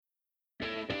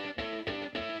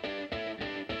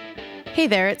Hey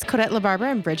there, it's Codette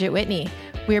LaBarbera and Bridget Whitney.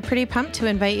 We are pretty pumped to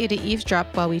invite you to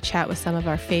eavesdrop while we chat with some of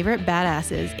our favorite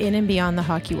badasses in and beyond the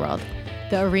hockey world.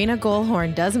 The arena goal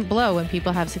horn doesn't blow when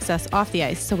people have success off the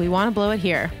ice, so we want to blow it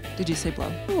here. Did you say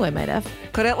blow? Oh, I might have.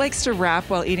 Codette likes to rap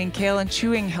while eating kale and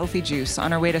chewing healthy juice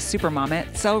on her way to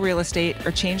Supermom, sell real estate,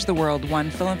 or change the world one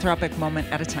philanthropic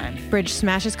moment at a time. Bridge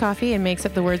smashes coffee and makes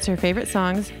up the words to her favorite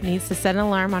songs, needs to set an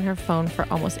alarm on her phone for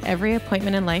almost every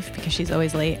appointment in life because she's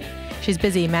always late. She's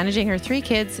busy managing her 3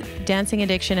 kids, dancing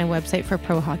addiction, and website for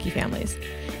pro hockey families.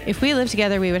 If we lived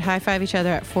together, we would high-five each other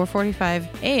at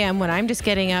 4:45 a.m. when I'm just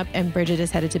getting up and Bridget is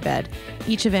headed to bed,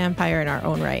 each a vampire in our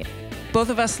own right. Both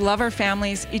of us love our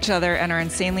families, each other, and our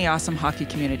insanely awesome hockey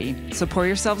community. So pour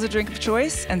yourselves a drink of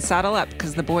choice and saddle up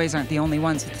because the boys aren't the only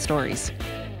ones with stories.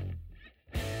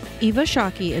 Eva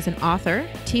Shockey is an author,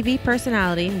 TV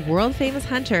personality, world-famous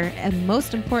hunter, and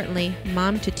most importantly,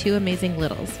 mom to 2 amazing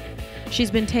littles.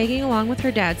 She's been tagging along with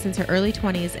her dad since her early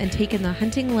 20s and taken the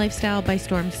hunting lifestyle by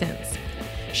storm since.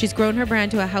 She's grown her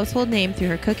brand to a household name through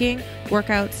her cooking,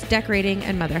 workouts, decorating,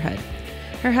 and motherhood.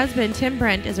 Her husband, Tim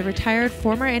Brent, is a retired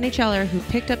former NHLer who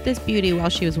picked up this beauty while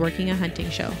she was working a hunting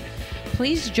show.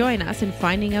 Please join us in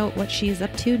finding out what she is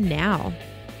up to now.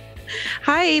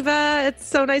 Hi, Eva. It's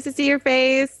so nice to see your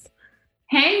face.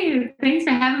 Hey, thanks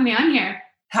for having me on here.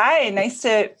 Hi, nice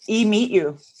to meet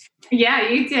you. Yeah,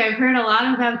 you too. I've heard a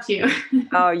lot about you.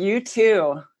 Oh, you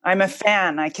too. I'm a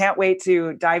fan. I can't wait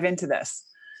to dive into this.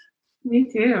 Me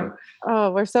too.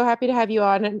 Oh, we're so happy to have you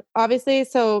on. And obviously,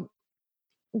 so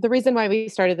the reason why we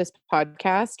started this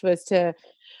podcast was to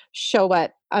show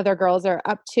what other girls are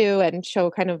up to and show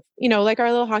kind of, like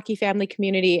our little hockey family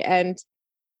community. And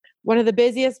one of the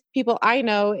busiest people I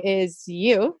know is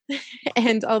you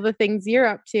and all the things you're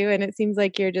up to. And it seems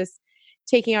like you're just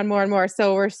taking on more and more.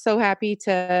 So we're so happy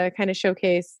to kind of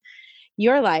showcase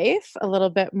your life a little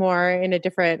bit more in a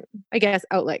different, I guess,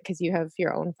 outlet because you have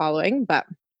your own following, but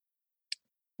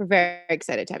we're very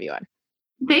excited to have you on.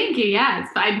 Thank you. Yeah,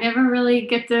 I never really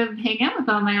get to hang out with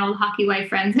all my old hockey wife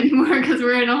friends anymore because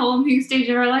we're in a whole new stage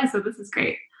of our life. So this is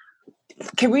great.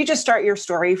 Can we just start your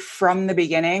story from the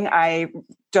beginning? I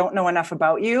don't know enough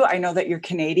about you. I know that you're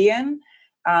Canadian.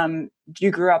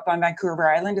 You grew up on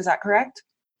Vancouver Island. Is that correct?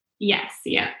 Yes.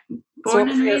 Yeah. Born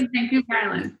and raised Vancouver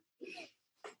Island.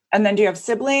 And then do you have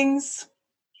siblings?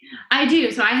 I do.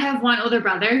 So I have one older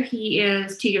brother. He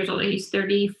is 2 years older. He's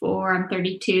 34. I'm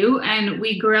 32. And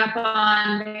we grew up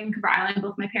on Vancouver Island.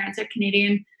 Both my parents are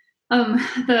Canadian.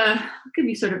 Could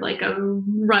be sort of like a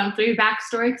run through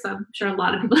backstory because I'm sure a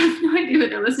lot of people have no idea what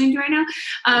they're listening to right now.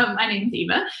 My name's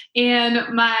Eva,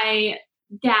 and my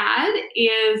dad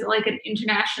is like an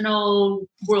international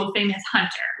world famous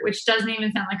hunter, which doesn't even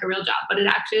sound like a real job, but it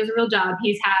actually is a real job.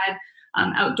 He's had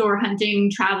outdoor hunting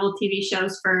travel TV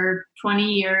shows for 20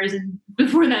 years, and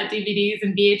before that DVDs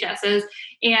and VHSs.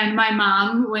 And my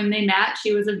mom, when they met,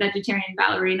 she was a vegetarian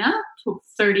ballerina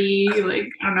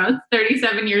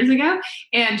 37 years ago.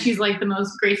 And she's like the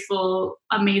most graceful,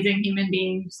 amazing human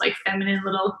being, just like feminine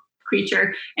little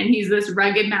creature. And he's this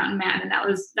rugged mountain man. And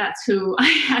that's who I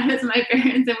had as my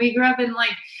parents. And we grew up in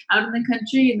like out in the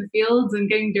country in the fields and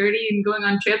getting dirty and going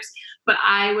on trips. But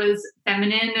I was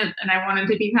feminine and I wanted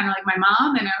to be kind of like my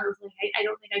mom. And I was like, I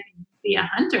don't think I can be a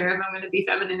hunter if I'm going to be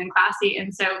feminine and classy.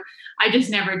 And so I just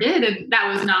never did. And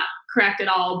that was not correct at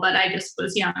all. But I just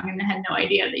was young and had no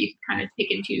idea that you could kind of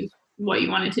pick and choose what you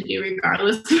wanted to do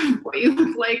regardless of what you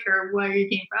look like or where you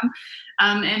came from.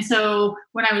 And so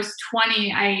when I was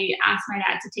 20, I asked my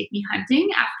dad to take me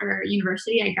hunting after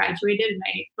university. I graduated and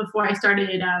before I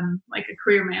started like a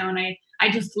career of my own, I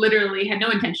just literally had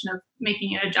no intention of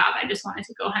making it a job. I just wanted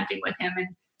to go hunting with him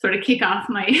and sort of kick off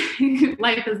my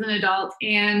life as an adult.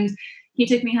 And he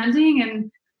took me hunting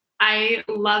and I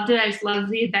loved it. I just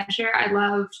loved the adventure. I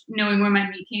loved knowing where my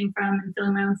meat came from and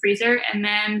filling my own freezer. And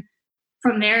then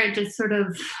from there, it just sort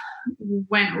of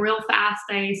went real fast.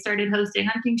 I started hosting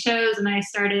hunting shows and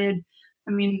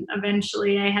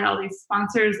eventually I had all these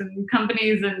sponsors and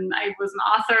companies and I was an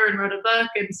author and wrote a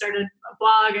book and started a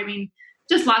blog.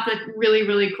 Just lots of really,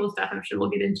 really cool stuff. I'm sure we'll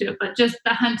get into it, but just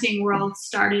the hunting world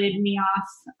started me off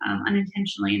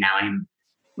unintentionally. And now I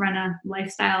run a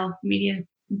lifestyle media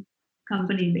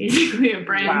company, basically a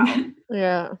brand. Wow.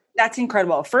 Yeah. That's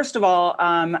incredible. First of all,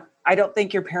 I don't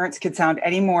think your parents could sound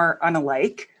any more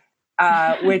unalike,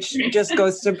 which just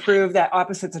goes to prove that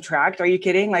opposites attract. Are you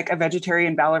kidding? Like a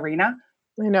vegetarian ballerina?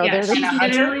 I know. Yeah, they're she's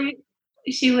literally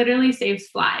she literally saves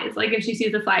flies. Like if she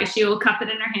sees a fly, she will cup it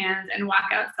in her hands and walk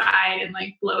outside and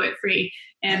like blow it free.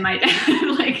 And my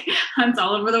dad like hunts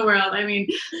all over the world. I mean,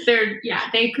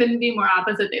 they couldn't be more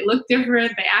opposite. They look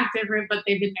different, they act different, but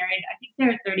they've been married. I think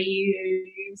their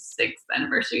 36th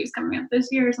anniversary is coming up this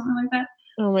year or something like that.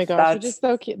 Oh my gosh, they're just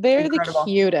so cute. They're incredible.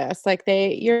 The cutest. Like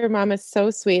your mom is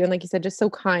so sweet and like you said, just so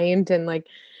kind and like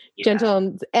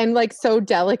gentle and like so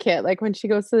delicate. Like when she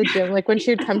goes to the gym, like when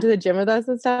she would come to the gym with us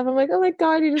and stuff, I'm like, oh my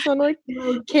God, you just want to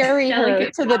like carry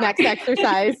her to the next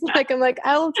exercise. Like I'm like,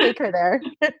 I'll take her there.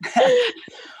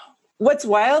 What's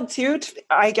wild too,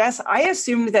 I guess I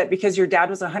assumed that because your dad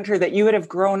was a hunter that you would have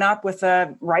grown up with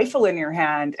a rifle in your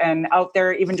hand and out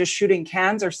there even just shooting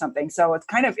cans or something. So it's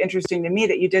kind of interesting to me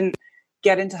that you didn't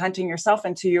get into hunting yourself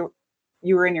until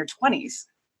you were in your 20s.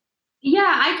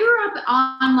 Yeah, I grew up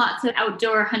on lots of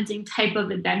outdoor hunting type of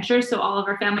adventures. So all of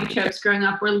our family trips growing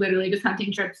up were literally just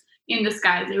hunting trips in the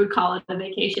skies. They would call it a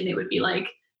vacation. It would be like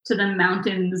to the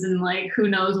mountains and like who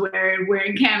knows where,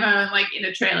 wearing camo and like in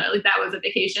a trailer. Like that was a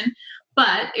vacation.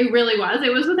 But it really was.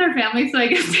 It was with our family, so I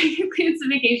guess technically it's a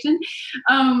vacation.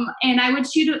 And I would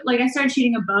I started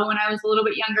shooting a bow when I was a little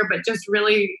bit younger, but just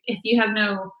really, if you have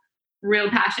no real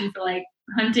passion for like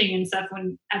hunting and stuff,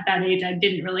 when at that age I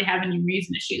didn't really have any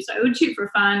reason to shoot, so I would shoot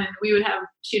for fun and we would have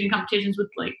shooting competitions with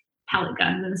like pellet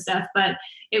guns and stuff. But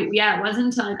it wasn't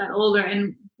until I got older,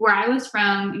 and where I was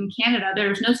from in Canada there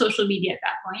was no social media at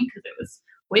that point because it was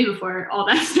way before all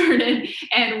that started,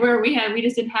 and where we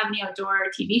just didn't have any outdoor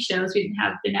TV shows. We didn't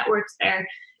have the networks there,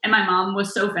 and my mom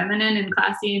was so feminine and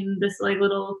classy and this like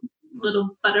little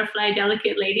butterfly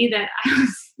delicate lady that I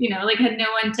was like had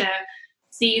no one to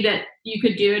see that you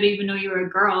could do it even though you were a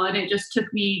girl. And it just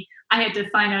took me, I had to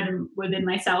find out within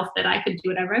myself that I could do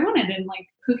whatever I wanted, and like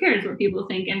who cares what people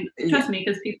think. And trust me,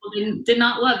 because people did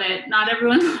not love it, not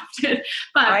everyone loved it,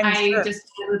 but I just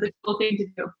it was a cool thing to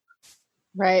do.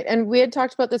 Right. And we had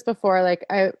talked about this before. Like,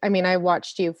 I mean, I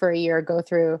watched you for a year go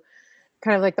through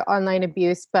kind of like the online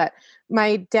abuse, but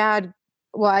my dad,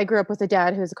 I grew up with a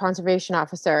dad who's a conservation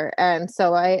officer. And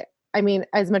so I mean,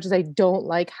 as much as I don't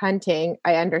like hunting,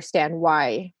 I understand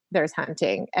why there's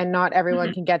hunting, and not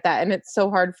everyone can get that. And it's so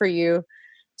hard for you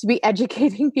to be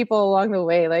educating people along the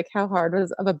way. Like how hard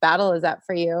of a battle is that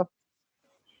for you?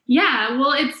 Yeah,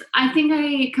 well, I think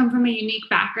I come from a unique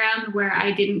background where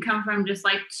I didn't come from just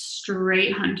like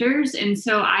straight hunters. And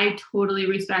so I totally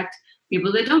respect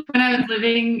people that don't. When I was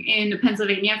living in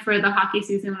Pennsylvania for the hockey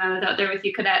season, when I was out there with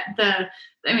you cadet, there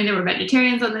were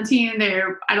vegetarians on the team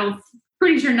there.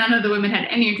 Pretty sure none of the women had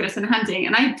any interest in hunting.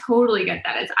 And I totally get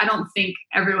that. I don't think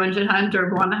everyone should hunt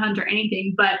or want to hunt or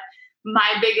anything. But my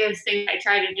biggest thing I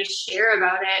try to just share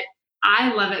about it,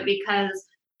 I love it because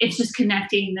it's just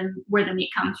connecting them where the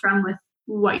meat comes from with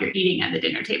what you're eating at the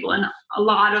dinner table. And a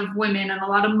lot of women and a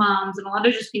lot of moms and a lot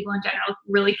of just people in general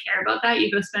really care about that.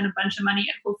 You go spend a bunch of money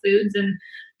at Whole Foods and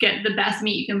get the best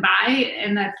meat you can buy.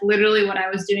 And that's literally what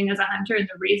I was doing as a hunter and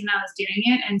the reason I was doing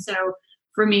it. And so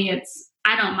for me,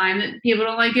 I don't mind that people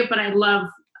don't like it, but I love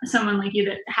someone like you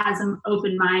that has an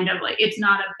open mind of like, it's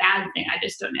not a bad thing. I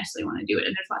just don't necessarily want to do it.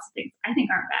 And there's lots of things I think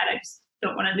aren't bad. I just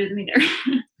don't want to do them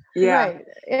either. Yeah. Right.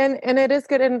 And it is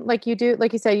good. And like you do,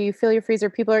 like you say, you fill your freezer,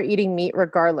 people are eating meat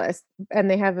regardless, and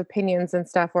they have opinions and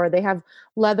stuff, or they have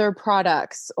leather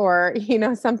products or,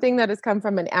 something that has come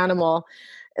from an animal,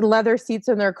 leather seats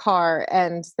in their car,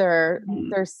 and they're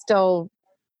still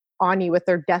on you with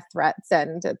their death threats.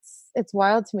 And it's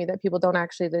wild to me that people don't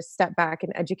actually just step back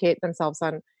and educate themselves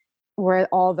on where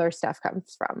all their stuff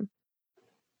comes from.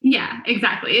 Yeah,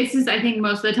 exactly. It's just, I think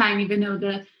most of the time, even though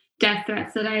the death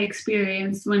threats that I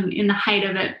experienced when in the height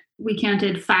of it, we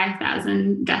counted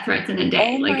 5,000 death threats in a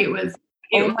day. It was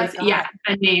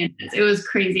bananas. It was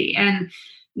crazy. And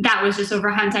that was just over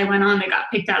hunts I went on that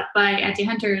got picked up by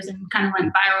anti-hunters and kind of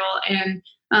went viral.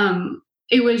 And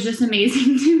it was just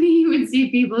amazing to me. You would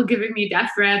see people giving me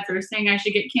death threats or saying I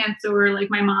should get cancer, or like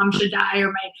my mom should die,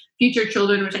 or my future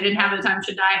children, which I didn't have at the time,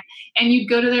 should die. And you'd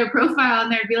go to their profile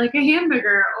and there'd be like a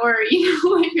hamburger, or, and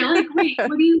you're like, wait,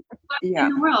 what do you in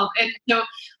the world? And so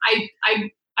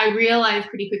I realized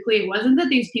pretty quickly it wasn't that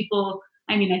these people,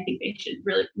 I mean, I think they should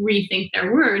really rethink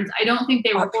their words. I don't think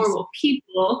they were horrible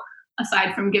people,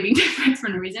 aside from giving death threats for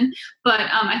no reason. But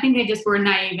I think they just were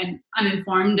naive and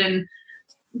uninformed, and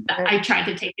I tried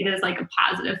to take it as like a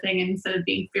positive thing instead of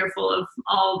being fearful of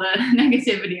all the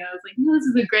negativity. I was like, this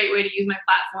is a great way to use my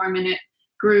platform. And it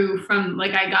grew from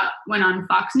like went on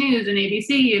Fox News and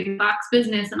ABC and Fox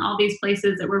Business and all these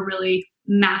places that were really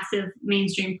massive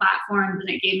mainstream platforms. And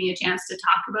it gave me a chance to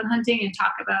talk about hunting and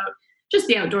talk about just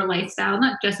the outdoor lifestyle,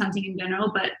 not just hunting in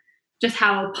general, but just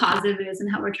how positive it is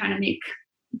and how we're trying to make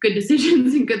good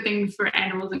decisions and good things for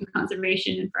animals and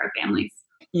conservation and for our families.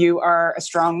 You are a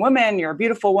strong woman, you're a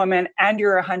beautiful woman, and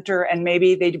you're a hunter, and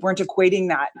maybe they weren't equating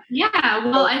that. Yeah,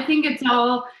 well, I think it's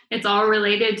all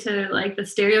related to like the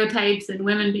stereotypes and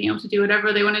women being able to do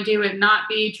whatever they want to do and not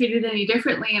be treated any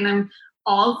differently. And I'm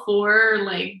all for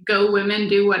like, go women,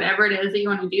 do whatever it is that you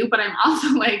want to do. But I'm also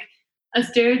like, a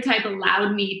stereotype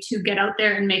allowed me to get out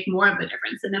there and make more of a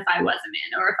difference than if I was a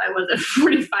man or if I was a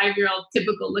 45-year-old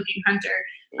typical looking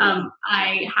hunter.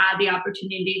 I had the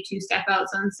opportunity to step out.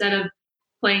 So instead of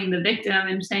playing the victim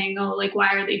and saying, oh, like,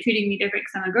 why are they treating me different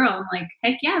because I'm a girl? I'm like,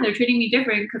 heck yeah, they're treating me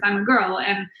different because I'm a girl,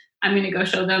 and I'm going to go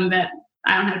show them that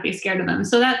I don't have to be scared of them.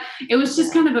 So that it was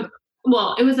just kind of it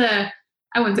was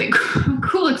I wouldn't say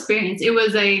cool experience. It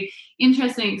was a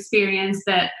interesting experience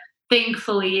that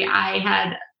thankfully I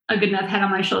had a good enough head on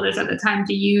my shoulders at the time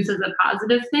to use as a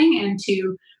positive thing and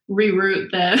to reroute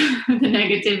the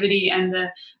negativity and the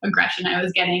aggression I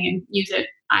was getting and use it,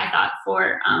 I thought,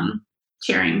 for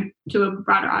sharing to a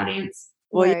broader audience.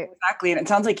 Well, right. Exactly. And it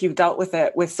sounds like you've dealt with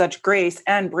it with such grace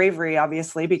and bravery,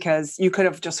 obviously, because you could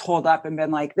have just holed up and been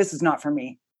like, this is not for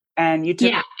me. And you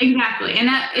took Yeah, exactly. And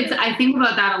I think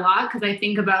about that a lot because I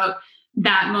think about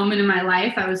that moment in my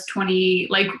life. I was 20,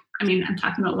 I'm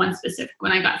talking about one specific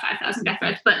when I got 5,000 death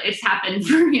threats, but it's happened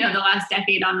for, the last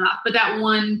decade on and off. But that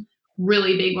one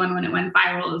really big one when it went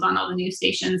viral, it was on all the news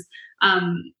stations.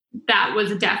 That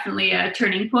was definitely a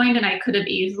turning point, and I could have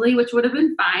easily, which would have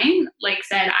been fine,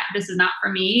 said, this is not for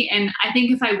me. And I think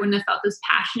if I wouldn't have felt this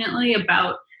passionately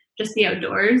about just the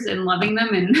outdoors and loving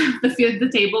them and the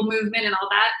table movement and all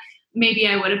that, maybe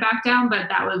I would have backed down. But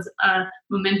that was a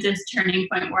momentous turning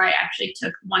point where I actually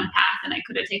took one path and I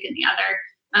could have taken the other.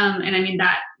 And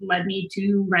that led me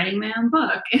to writing my own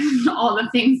book and all the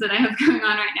things that I have going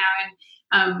on right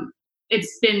now. And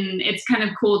it's kind of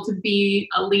cool to be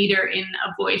a leader in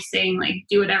a voice saying,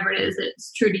 do whatever it is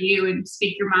that's true to you and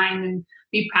speak your mind and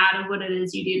be proud of what it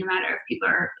is you do, no matter if people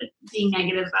are being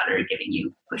negative about it or giving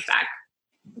you pushback.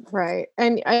 Right.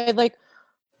 And I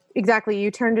exactly,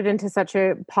 you turned it into such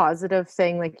a positive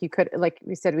thing. You could, like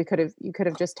we said, you could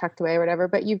have just tucked away or whatever,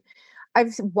 but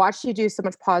I've watched you do so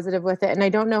much positive with it. And I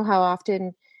don't know how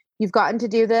often you've gotten to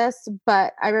do this,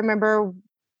 but I remember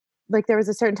there was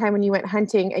a certain time when you went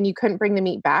hunting and you couldn't bring the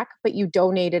meat back, but you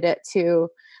donated it to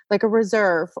a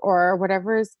reserve or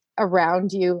whatever is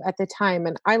around you at the time.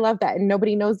 And I love that. And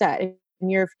nobody knows that.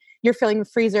 And you're filling the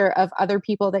freezer of other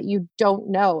people that you don't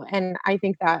know. And I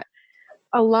think that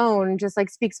alone just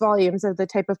speaks volumes of the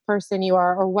type of person you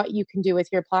are or what you can do with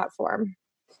your platform.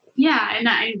 Yeah.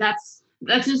 And that's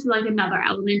just another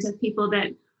element of people that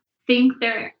think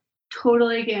they're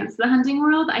totally against the hunting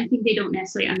world. I think they don't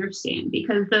necessarily understand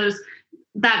because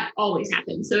that always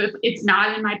happens. So if it's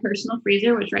not in my personal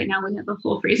freezer, which right now we have a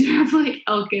full freezer of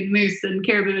elk and moose and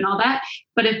caribou and all that,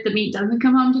 but if the meat doesn't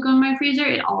come home to go in my freezer,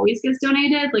 it always gets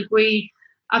donated. We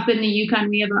up in the Yukon,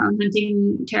 we have our own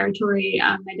hunting territory.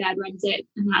 My dad runs it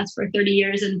and has for 30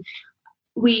 years. And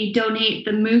we donate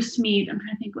the moose meat. I'm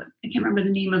trying to think I can't remember the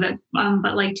name of it,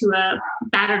 but to a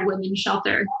battered women's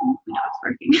shelter. Oh, my dog's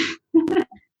barking.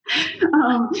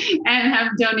 And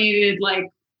have donated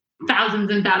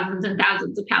thousands and thousands and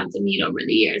thousands of pounds of meat over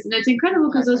the years. And it's incredible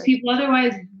because those people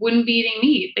otherwise wouldn't be eating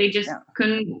meat. They just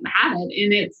couldn't have it.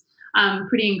 And it's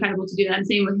pretty incredible to do that. And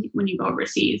same with when you go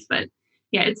overseas. But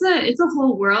yeah, it's a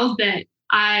whole world that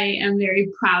I am very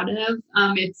proud of.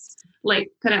 It's like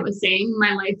I was saying,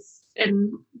 my life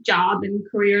and job and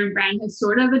career and brand has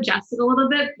sort of adjusted a little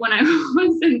bit. When I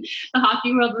was in the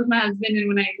hockey world with my husband and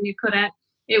when I knew Claudette,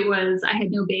 I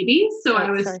had no babies. So I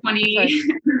was 20,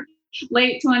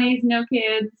 late 20s, no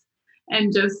kids,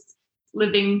 and just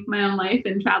living my own life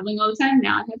and traveling all the time.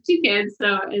 Now I have 2 kids.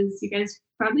 So as you guys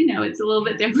probably know, it's a little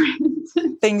bit different.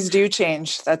 Things do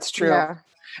change. That's true. Yeah.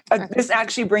 This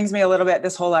actually brings me a little bit,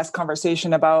 this whole last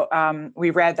conversation about, we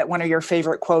read that one of your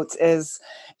favorite quotes is,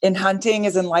 in hunting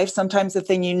as in life, sometimes the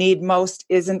thing you need most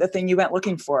isn't the thing you went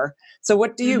looking for. So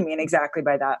what do you mean exactly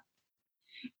by that?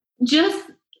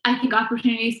 I think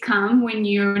opportunities come when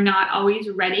you're not always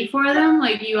ready for them.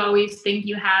 You always think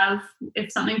you have,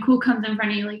 if something cool comes in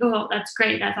front of you, oh, that's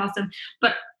great. That's awesome.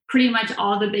 But pretty much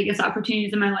all the biggest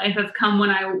opportunities in my life have come when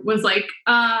I was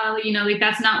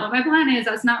that's not what my plan is.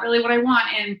 That's not really what I want.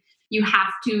 And you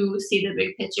have to see the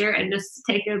big picture and just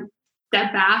take a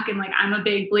step back. And I'm a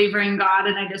big believer in God.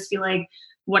 And I just feel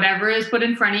whatever is put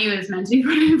in front of you is meant to be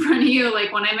put in front of you.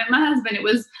 When I met my husband,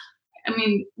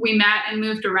 we met and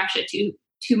moved to Russia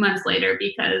 2 months later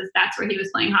because that's where he was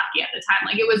playing hockey at the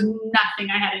time. It was nothing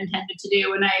I had intended to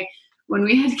do. When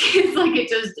we had kids, it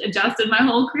just adjusted my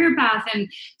whole career path and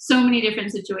so many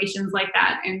different situations like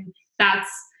that. And that's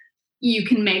you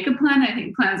can make a plan. I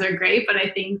think plans are great, but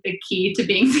I think the key to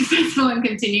being successful and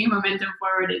continuing momentum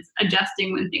forward is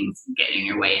adjusting when things get in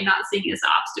your way and not seeing it as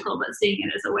an obstacle, but seeing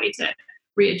it as a way to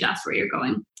readjust where you're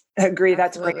going. I agree.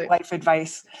 That's Absolutely. great life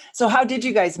advice. So how did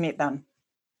you guys meet them?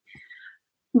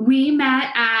 We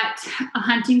met at a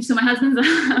hunting. So my husband's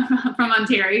from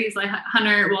Ontario. He's like a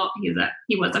hunter. Well,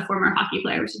 he was a former hockey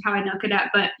player, which is how I know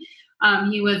Cadet, but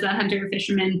he was a hunter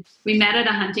fisherman. We met at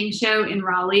a hunting show in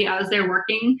Raleigh. I was there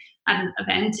working at an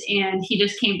event, and he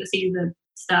just came to see the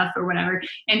stuff or whatever.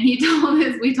 And he told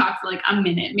us, we talked for like a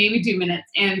minute, maybe 2 minutes.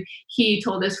 And he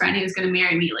told his friend he was going to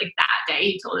marry me like that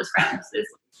day. He told his friends,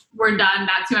 we're done.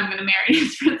 That's who I'm going to marry. And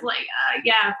his friend's like,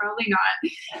 yeah, probably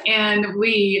not. And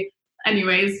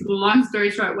anyways, long story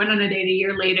short, went on a date a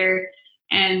year later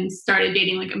and started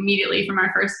dating like immediately from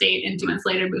our first date. And 2 months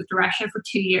later, moved to Russia for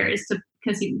 2 years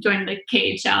because he joined the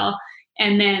KHL.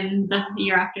 And then the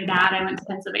year after that, I went to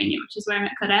Pennsylvania, which is where I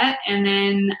met Cadet. And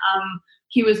then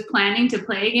he was planning to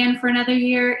play again for another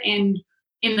year. And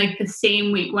in like the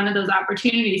same week, one of those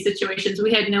opportunity situations,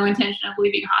 we had no intention of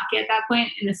leaving hockey at that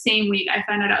point. In the same week, I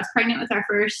found out I was pregnant with our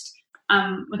first,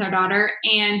 with our daughter.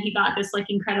 And he got this like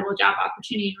incredible job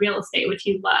opportunity in real estate, which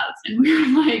he loves. And we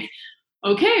were like,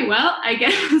 okay, well, I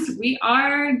guess we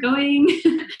are going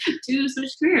to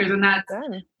switch careers. And that's,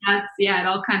 it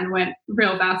all kind of went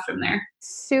real fast from there.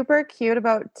 Super cute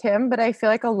about Tim, but I feel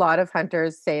like a lot of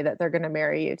hunters say that they're going to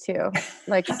marry you too.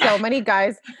 Like so many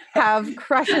guys have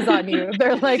crushes on you.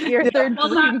 They're like, you're their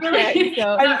dream kid.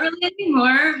 So. Not really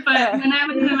anymore, but when I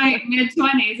was in my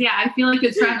mid-20s, I feel like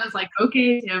his friend was like,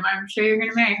 okay, Tim, I'm sure you're going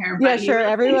to marry her. Yeah, sure.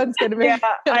 Everyone's going to marry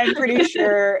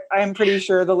her. I'm pretty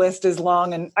sure the list is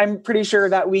long, and I'm pretty sure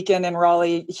that weekend in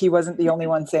Raleigh, he wasn't the only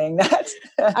one saying that.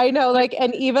 I know, like,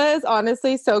 and Eva is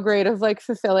honestly so great of like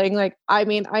fulfilling, like, I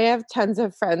mean, I have tons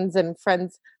of friends and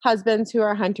friends' husbands who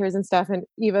are hunters and stuff. And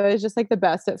Eva is just like the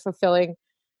best at fulfilling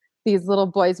these little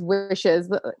boys' wishes.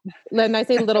 And I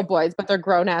say little boys, but they're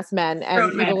grown ass men.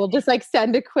 And Eva will just like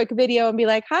send a quick video and be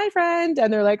like, hi friend.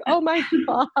 And they're like, oh my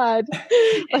God.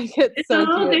 Like it's so a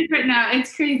little cute. different now.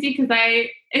 It's crazy because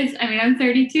I'm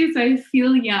 32, so I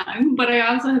feel young, but I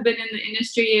also have been in the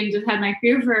industry and just had my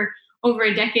career for over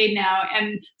a decade now.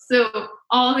 And so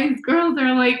all these girls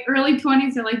are like early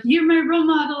 20s are like, you're my role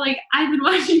model. Like I've been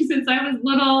watching since I was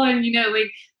little. And,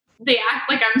 like they act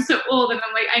like I'm so old. And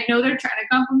I'm like, I know they're trying to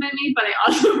compliment me, but I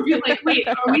also feel like, wait,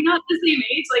 are we not the same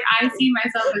age? Like I see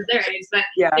myself as their age, but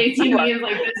they see me as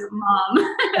like this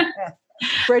mom.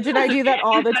 Bridget and I do that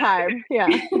all the time. Yeah.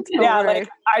 Like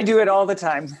I do it all the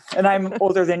time, and I'm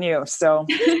older than you. So,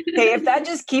 hey, if that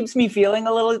just keeps me feeling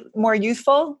a little more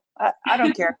youthful, I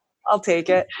don't care. I'll take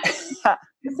it.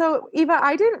 So, Eva,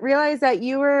 I didn't realize that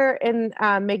you were in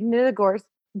Magnitogorsk,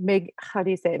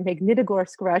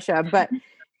 Russia, but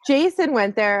Jason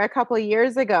went there a couple of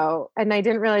years ago, and I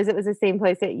didn't realize it was the same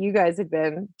place that you guys had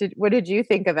been. What did you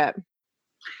think of it?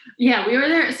 Yeah, we were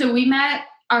there. So we met.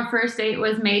 Our first date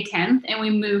was May 10th, and we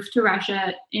moved to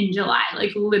Russia in July,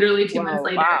 like literally 2 months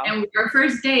later. Wow. And our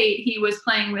first date, he was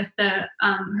playing with the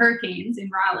Hurricanes in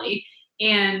Raleigh.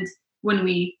 And when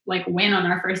we went on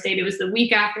our first date, it was the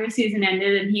week after his season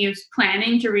ended, and he was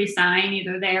planning to resign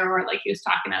either there or he was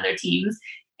talking to other teams.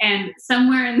 And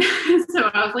somewhere in so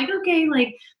I was like, okay,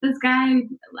 this guy,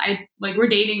 we're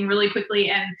dating really quickly,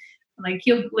 and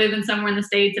he'll live in somewhere in the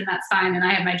States and that's fine. And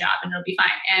I have my job and it'll be fine.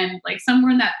 And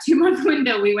somewhere in that 2-month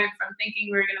window, we went from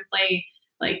thinking we were going to play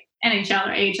NHL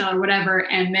or AHL or whatever,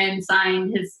 and then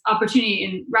signed his opportunity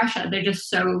in Russia. They're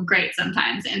just so great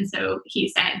sometimes. And so he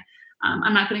said,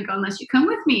 I'm not going to go unless you come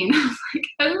with me. And I was like,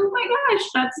 oh my gosh,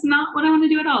 that's not what I want to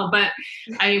do at all. But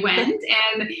I went,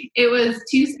 and it was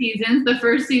 2 seasons. The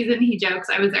first season, he jokes,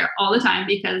 I was there all the time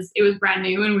because it was brand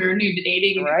new and we were new to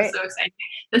dating. And it was so exciting.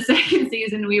 The second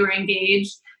season, we were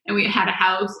engaged and we had a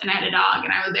house and I had a dog,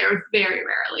 and I was there very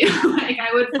rarely. I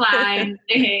would fly and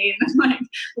stay and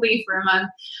leave for a month.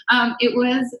 It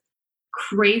was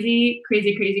crazy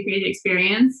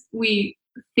experience. We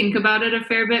think about it a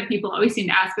fair bit. People always seem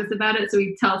to ask us about it, so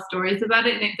we tell stories about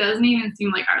it, and it doesn't even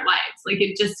seem like our lives.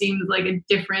 It just seems like a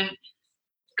different,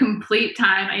 complete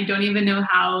time. I don't even know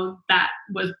how that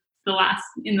was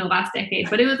in the last decade,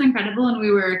 but it was incredible, and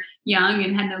we were young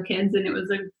and had no kids, and it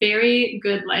was a very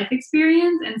good life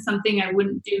experience and something I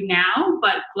wouldn't do now,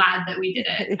 but glad that we did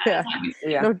it.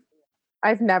 No,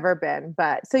 I've never been,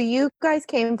 but so you guys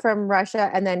came from Russia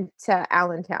and then to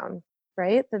Allentown,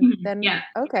 right? Then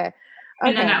okay.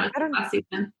 And then that was the last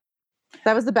season.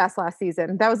 That was the best last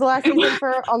season. That was the last season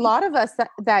for a lot of us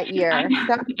that year.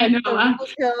 I know.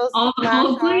 All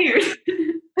the players.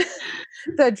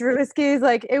 The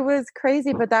Drewskis, it was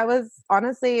crazy, but that was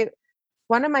honestly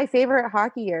one of my favorite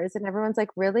hockey years. And everyone's like,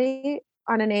 really?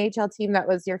 On an AHL team that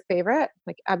was your favorite?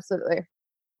 Like, absolutely.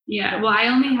 Yeah, well, I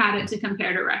only had it to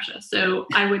compare to Russia, so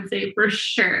I would say for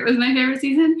sure it was my favorite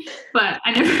season, but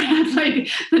I never had like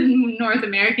the North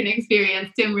American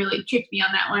experience. Tim really tricked me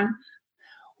on that one.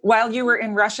 While you were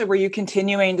in Russia, were you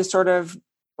continuing to sort of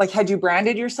like, had you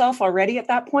branded yourself already at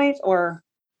that point, or?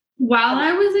 While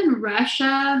I was in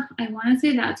Russia, I want to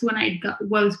say that's when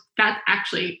that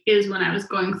actually is when I was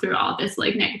going through all this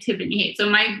like negativity and hate. So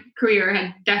my career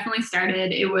had definitely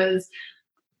started. It was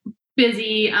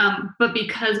busy, but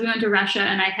because we went to Russia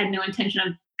and I had no intention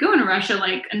of going to Russia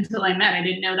like until I met, I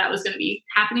didn't know that was going to be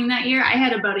happening that year. I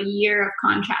had about a year of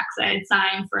contracts I had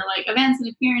signed for like events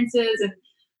and appearances and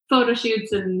photo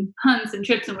shoots and hunts and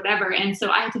trips and whatever. And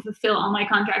so I had to fulfill all my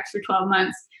contracts for 12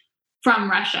 months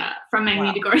from Russia, from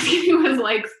Magnitogorsk. It was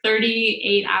like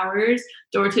 38 hours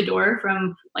door to door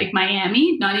from like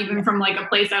Miami, not even from like a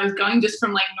place I was going, just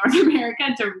from like North America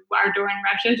to our door in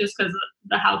Russia, just because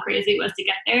of how crazy it was to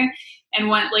get there. And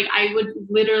like I would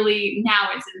literally, now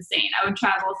it's insane. I would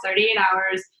travel 38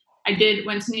 hours.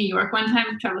 Went to New York one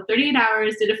time, traveled 38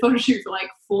 hours, did a photo shoot for like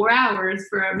 4 hours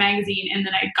for a magazine. And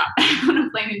then I got back on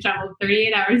a plane and traveled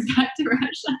 38 hours back to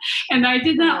Russia. And I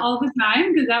did that all the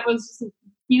time because that was just,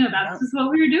 that's just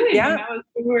what we were doing. Yeah. And that was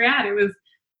where we were at. It was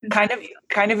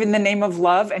kind of in the name of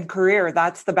love and career.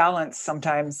 That's the balance.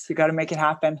 Sometimes you got to make it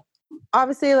happen.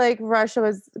 Obviously, like Russia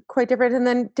was quite different. And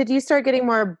then did you start getting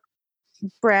more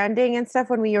branding and stuff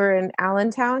when we were in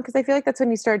Allentown? Because I feel like that's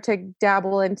when you started to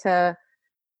dabble into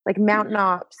like mountain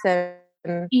ops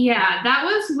and. Yeah, that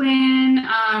was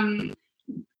when,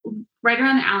 right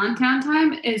around the Allentown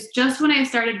time is just when I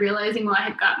started realizing, I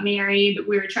had got married.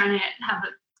 We were trying to have a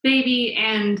baby.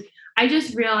 And I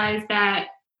just realized that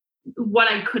what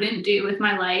I couldn't do with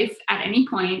my life at any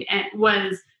point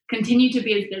was continue to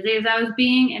be as busy as I was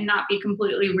being and not be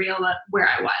completely real at where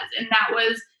I was. And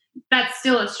that's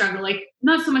still a struggle. Like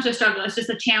not so much a struggle. It's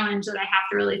just a challenge that I have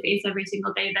to really face every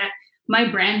single day, that my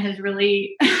brand has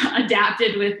really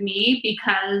adapted with me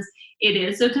because it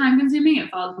is so time consuming.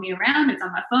 It follows me around. It's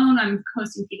on my phone. I'm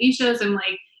hosting TV shows. I'm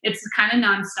like, it's kind of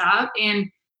nonstop. And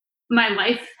my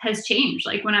life has changed.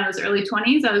 Like when I was early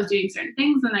 20s, I was doing certain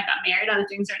things. Then I got married, I was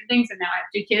doing certain things. And now I have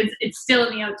 2 kids. It's still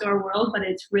in the outdoor world, but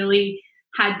it's really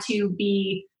had to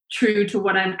be true to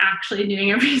what I'm actually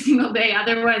doing every single day.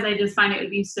 Otherwise, I just find it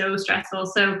would be so stressful.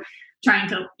 So trying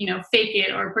to, fake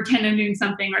it or pretend I'm doing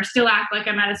something or still act like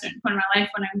I'm at a certain point in my life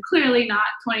when I'm clearly not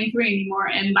 23 anymore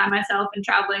and by myself and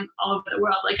traveling all over the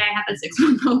world. Like I have a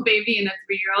 6-month-old baby and a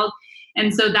 3-year-old.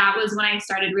 And so that was when I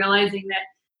started realizing that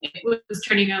it was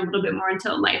turning a little bit more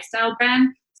into a lifestyle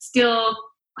brand. Still,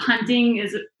 hunting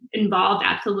is involved.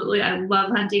 Absolutely. I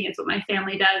love hunting. It's what my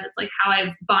family does. It's like how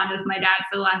I've bonded with my dad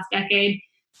for the last decade.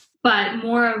 But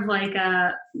more of like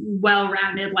a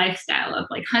well-rounded lifestyle of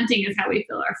like hunting is how we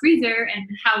fill our freezer and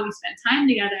how we spend time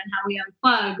together and how we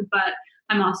unplug. But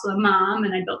I'm also a mom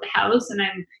and I built a house and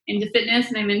I'm into fitness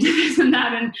and I'm into this and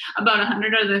that and about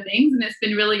 100 other things. And it's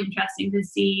been really interesting to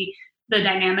see the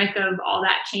dynamic of all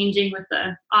that changing with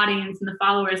the audience and the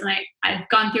followers. And I've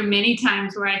gone through many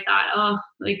times where I thought,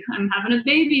 like I'm having a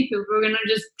baby, people are going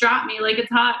to just drop me like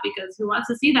it's hot because who wants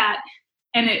to see that?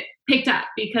 And it picked up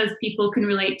because people can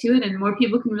relate to it and more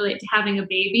people can relate to having a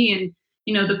baby and,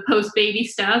 the post-baby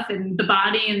stuff and the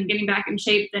body and getting back in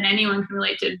shape than anyone can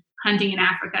relate to hunting in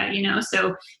Africa,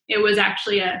 So it was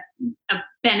actually a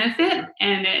benefit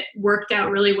and it worked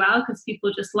out really well because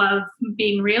people just love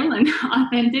being real and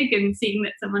authentic and seeing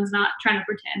that someone's not trying to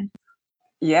pretend.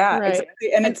 Yeah, right.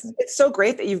 Exactly. And it's so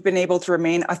great that you've been able to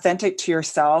remain authentic to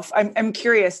yourself. I'm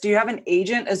curious, do you have an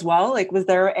agent as well? Like, was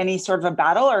there any sort of a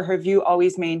battle or have you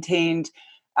always maintained,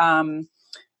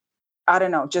 I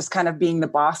don't know, just kind of being the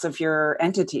boss of your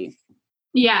entity?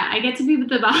 Yeah, I get to be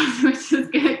the boss, which is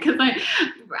good because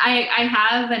I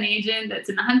have an agent that's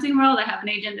in the hunting world. I have an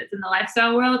agent that's in the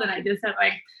lifestyle world. And I just have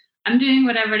I'm doing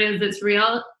whatever it is that's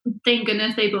real. Thank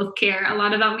goodness they both care a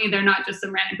lot about me. They're not just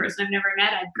some random person I've never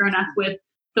met. I've grown up with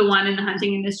the one in the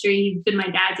hunting industry. He's been my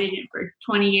dad's agent for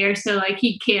 20 years. So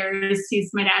he cares. He's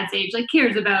my dad's age,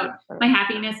 cares about my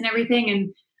happiness and everything.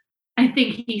 And I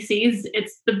think he sees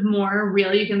it's the more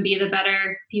real you can be, the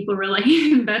better people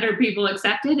relate and better people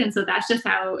accept it. And so that's just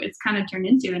how it's kind of turned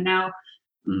into. And now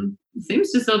it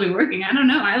seems to still be working. I don't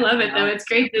know. I love it though. It's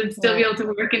great to still be able to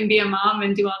work and be a mom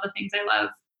and do all the things I love.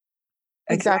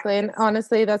 Exactly. And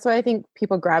honestly, that's why I think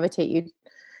people gravitate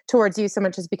towards you so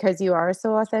much is because you are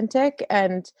so authentic.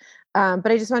 And,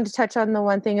 but I just wanted to touch on the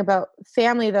one thing about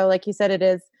family though. Like you said, it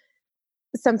is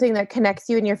something that connects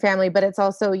you and your family, but it's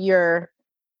also your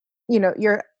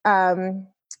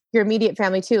your immediate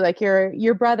family too, like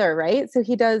your brother, right? So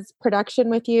he does production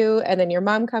with you, and then your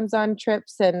mom comes on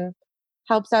trips and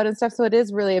helps out and stuff. So it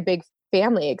is really a big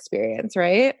family experience,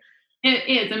 right? It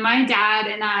is. And my dad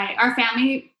and I, our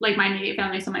family, like my immediate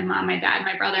family, so my mom, my dad,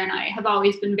 my brother, and I have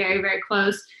always been very, very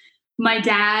close. My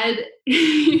dad,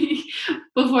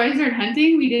 before I started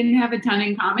hunting, we didn't have a ton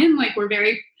in common. Like we're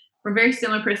very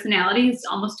similar personalities,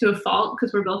 almost to a fault,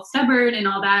 because we're both stubborn and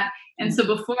all that. And so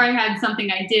before I had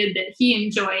something I did that he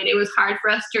enjoyed, it was hard for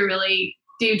us to really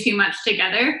do too much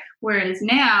together. Whereas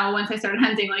now, once I started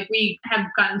hunting, like we have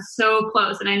gotten so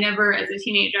close. And I never, as a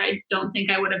teenager, I don't think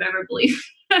I would have ever believed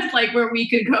like where we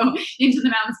could go into the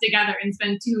mountains together and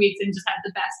spend 2 weeks and just have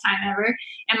the best time ever.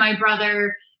 And my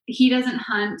brother, he doesn't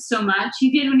hunt so much.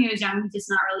 He did when he was young, he's just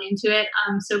not really into it.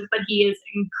 But he is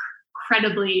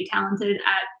incredibly talented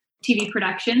at TV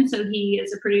production. So he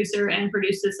is a producer and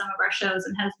produces some of our shows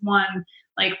and has won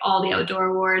like all the outdoor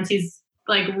awards. He's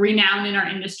like renowned in our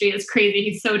industry. It's crazy.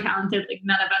 He's so talented. Like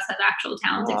none of us has actual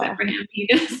talent except for him.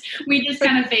 We just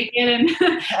kind of fake it and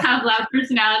have loud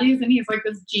personalities. And he's like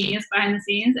this genius behind the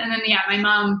scenes. And then, my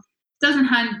mom doesn't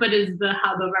hunt, but is the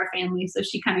hub of our family. So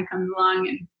she kind of comes along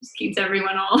and just keeps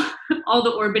everyone all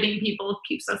the orbiting people,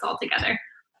 keeps us all together.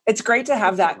 It's great to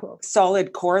have that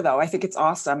solid core though. I think it's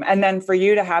awesome. And then for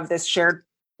you to have this shared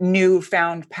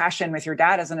newfound passion with your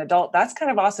dad as an adult, that's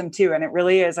kind of awesome too. And it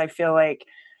really is, I feel like,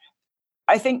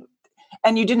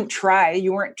 and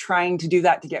you weren't trying to do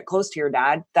that to get close to your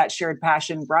dad. That shared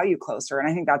passion brought you closer. And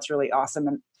I think that's really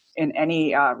awesome in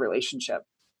any relationship.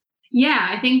 Yeah,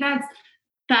 I think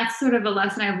that's sort of a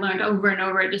lesson I've learned over and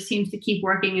over. It just seems to keep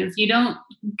working, is you don't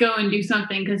go and do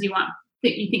something because you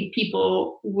think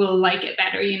people will like it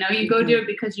better. You go do it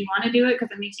because you want to do it, because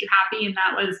it makes you happy. And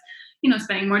that was,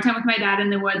 spending more time with my dad in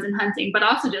the woods and hunting, but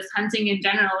also just hunting in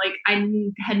general. Like I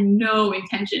had no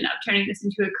intention of turning this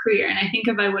into a career. And I think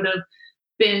if I would have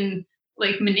been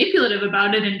like manipulative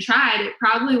about it and tried, it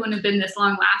probably wouldn't have been this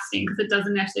long lasting, because it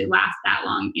doesn't actually last that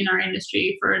long in our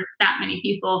industry for that many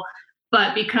people.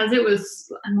 But because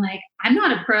I'm like, I'm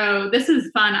not a pro. This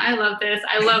is fun. I love this.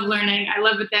 I love learning. I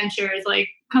love adventures. Like,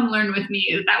 come learn with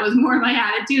me. That was more my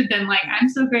attitude than like, I'm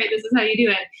so great. This is how you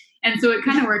do it. And so it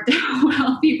kind of worked out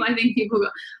well. I think people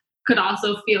could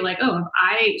also feel like, oh,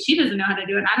 she doesn't know how to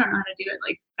do it. I don't know how to do it.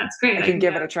 Like, that's great. I can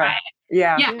give it a try.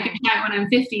 Yeah. Yeah. I can try it when I'm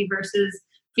 50 versus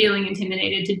feeling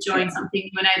intimidated to join something.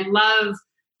 And I love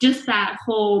just that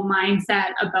whole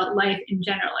mindset about life in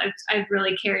general. I've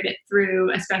really carried it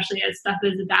through, especially as stuff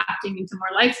is adapting into more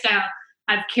lifestyle.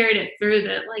 I've carried it through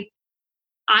that, like,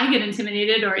 I get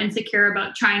intimidated or insecure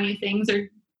about trying new things or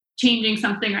changing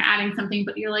something or adding something,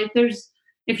 but you're like,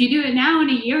 if you do it now in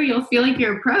a year, you'll feel like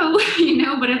you're a pro,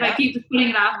 but if I keep just putting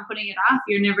it off,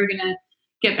 you're never going to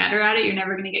get better at it. You're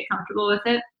never going to get comfortable with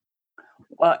it.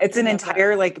 Well, it's an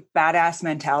entire like badass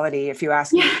mentality. If you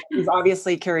ask me, you've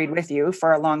obviously carried with you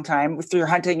for a long time through your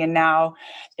hunting and now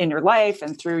in your life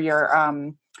and through your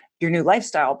new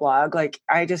lifestyle blog. Like,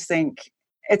 I just think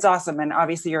it's awesome. And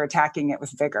obviously you're attacking it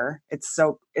with vigor. It's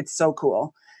so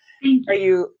cool. Are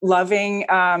you loving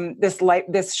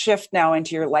this shift now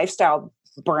into your lifestyle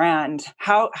brand?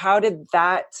 How did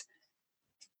that,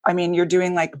 you're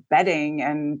doing like bedding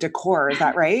and decor, is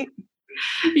that right?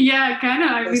 Yeah, kind of.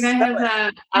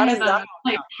 I have a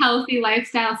like healthy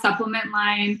lifestyle supplement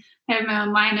line. I have my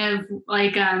own line of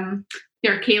like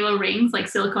they're Kalo rings, like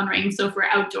silicone rings. So for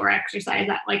outdoor exercise,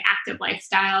 that like active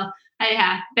lifestyle. I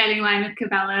have bedding line with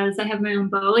Cabela's. I have my own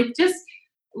bow. Like just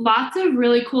lots of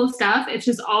really cool stuff. It's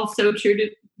just all so true to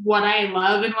what I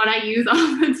love and what I use all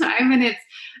the time. And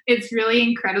it's really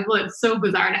incredible. It's so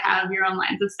bizarre to have your own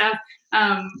lines of stuff.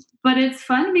 But it's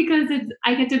fun because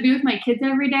I get to be with my kids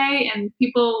every day, and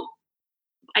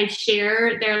I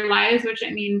share their lives, which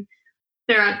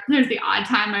there's the odd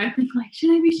time I think like,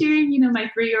 should I be sharing? My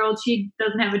 3-year-old, she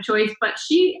doesn't have a choice, but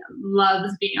she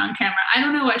loves being on camera. I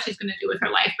don't know what she's going to do with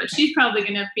her life, but she's probably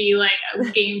going to be like a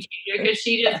game changer, because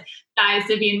she just dies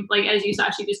to be in, like, as you saw,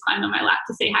 she just climbed on my lap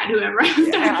to say hi to whoever I was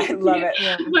talking to. I love it.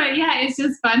 Yeah. But yeah, it's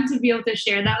just fun to be able to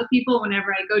share that with people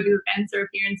whenever I go do events or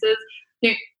appearances.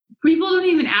 People don't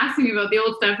even ask me about the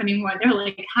old stuff anymore. They're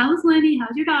like, how's Lenny?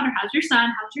 How's your daughter? How's your son?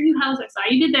 How's your new house? I saw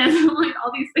you did this. I'm like,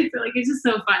 all these things are like, it's just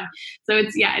so fun. So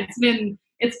it's been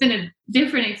a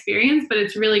different experience, but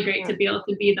it's really great to be able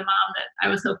to be the mom that I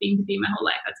was hoping to be my whole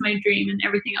life. That's my dream, and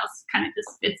everything else kind of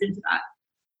just fits into that.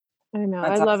 I know.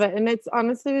 I love it. And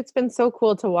it's been so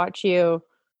cool to watch you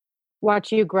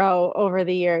grow over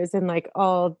the years, and like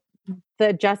all the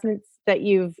adjustments that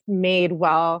you've made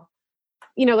while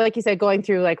you know, like you said, going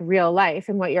through like real life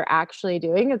and what you're actually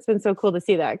doing. It's been so cool to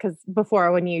see that, because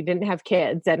before, when you didn't have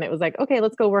kids and it was like, okay,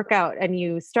 let's go work out, and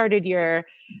you started your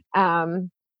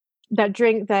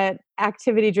that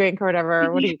activity drink or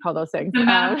whatever. What do you call those things? The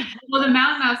Mountain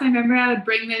Mouse. I remember I would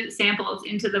bring the samples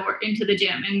into the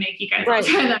gym and make you guys all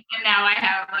try them. And now I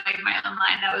have like my own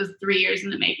line that was 3 years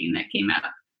in the making that came out.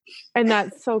 And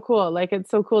that's so cool. Like, it's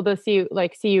so cool to see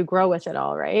you grow with it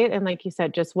all. Right. And like you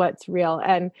said, just what's real.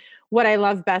 And what I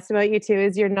love best about you too,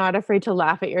 is you're not afraid to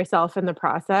laugh at yourself in the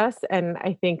process. And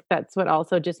I think that's what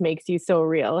also just makes you so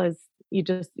real, is you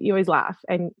always laugh,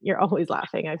 and you're always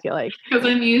laughing, I feel like. Because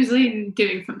I'm usually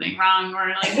doing something wrong or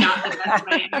like not the best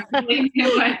way.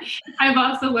 But I've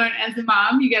also learned as a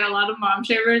mom, you get a lot of mom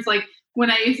shamers. Like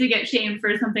when I used to get shamed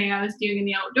for something I was doing in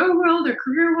the outdoor world or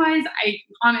career-wise, I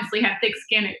honestly had thick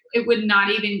skin. It would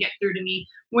not even get through to me.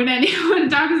 When anyone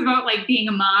talks about like being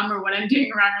a mom or what I'm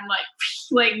doing wrong, I'm like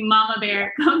mama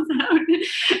bear comes out.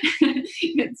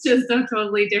 It's just a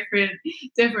totally different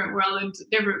world and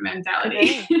different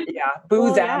mentality. Yeah.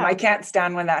 Boo them. Yeah. I can't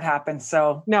stand when that happens.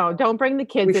 So no, don't bring the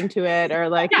kids into it, or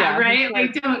like, right.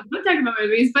 Like don't talk about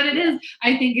movies, but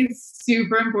I think it's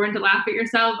super important to laugh at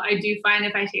yourself. I do find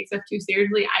if I take stuff too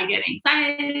seriously, I get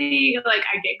anxiety, like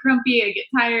I get grumpy, I get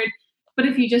tired. But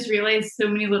if you just realize so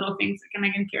many little things, like, am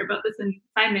I going to care about this in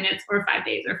 5 minutes or 5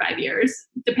 days or 5 years?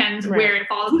 Depends where it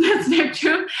falls in that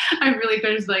spectrum. I really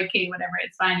just like, hey, whatever,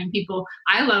 it's fine. And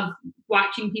I love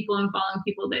watching people and following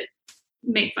people that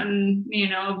make fun,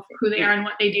 of who they are and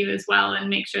what they do as well, and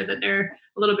make sure that they're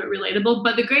a little bit relatable.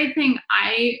 But the great thing,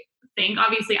 I think,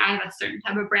 obviously I have a certain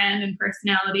type of brand and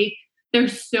personality.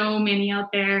 There's so many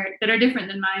out there that are different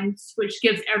than mine, which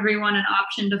gives everyone an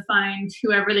option to find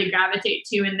whoever they gravitate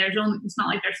to. And it's not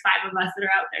like there's 5 of us that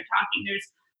are out there talking. There's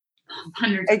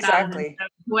hundreds of thousands. So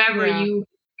whoever you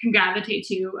can gravitate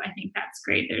to, I think that's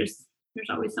great. There's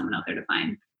always someone out there to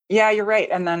find. Yeah, you're right.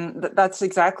 And then that's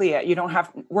exactly it.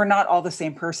 We're not all the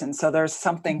same person. So there's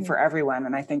something for everyone.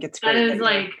 And I think it's great. That is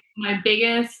like my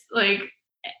biggest,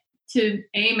 to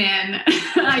amen.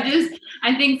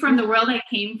 I think from the world I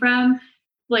came from,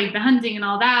 like the hunting and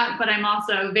all that, but I'm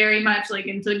also very much like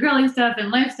into girly stuff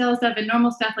and lifestyle stuff and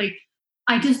normal stuff. Like,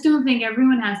 I just don't think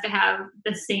everyone has to have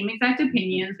the same exact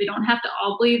opinions. We don't have to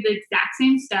all believe the exact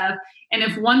same stuff. And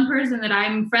if one person that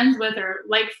I'm friends with or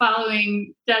like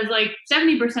following does like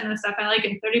 70% of the stuff I like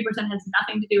and 30% has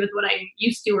nothing to do with what I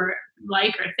used to or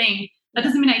like or think, that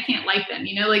doesn't mean I can't like them,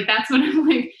 Like that's what I'm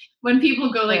like, when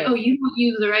people go like, oh, you don't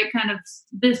use the right kind of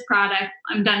this product,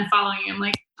 I'm done following you. I'm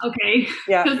like, okay.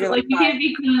 Yeah. Because like we can't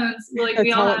be clones. Like that's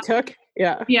we all all it took.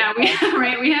 Yeah. Yeah. We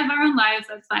have our own lives.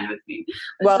 That's fine with me.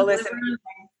 Well, listen,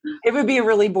 it would be a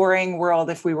really boring world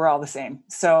if we were all the same.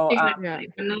 So exactly.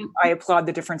 I applaud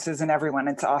the differences in everyone.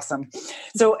 It's awesome.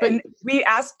 So and we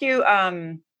ask you,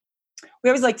 we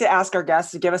always like to ask our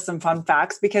guests to give us some fun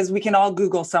facts, because we can all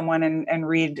Google someone and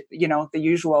read, the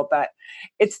usual, but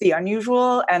it's the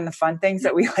unusual and the fun things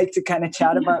that we like to kind of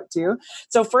chat about too.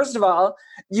 So first of all,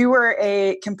 you were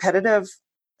a competitive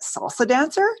salsa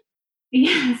dancer?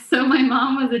 Yeah. So my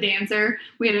mom was a dancer.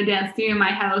 We had a dance studio in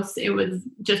my house. It was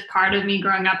just part of me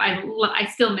growing up. I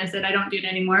still miss it. I don't do it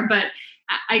anymore, but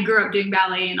I grew up doing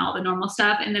ballet and all the normal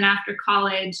stuff. And then after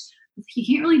college, you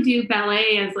can't really do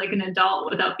ballet as like an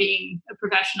adult without being a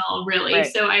professional, really.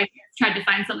 Right. So I tried to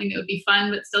find something that would be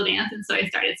fun but still dance. And so I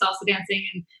started salsa dancing.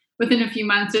 And within a few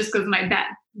months, just because of my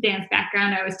dance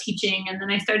background, I was teaching. And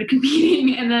then I started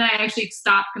competing. And then I actually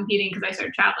stopped competing because I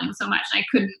started traveling so much.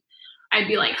 And I'd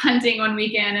be like hunting one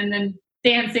weekend and then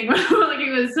dancing. Like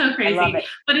it was so crazy. I love it.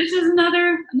 But it's just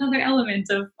another element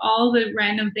of all the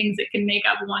random things that can make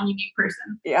up one unique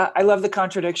person. Yeah, I love the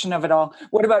contradiction of it all.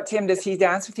 What about Tim? Does he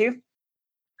dance with you?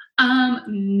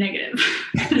 Negative.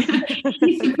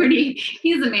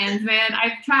 He's a man's man.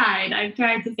 I've tried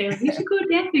to say, like, we should go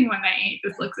dancing one night. He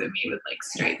just looks at me with like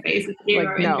straight face.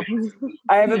 Like, no.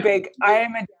 I am a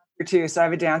dancer too. So I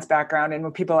have a dance background. And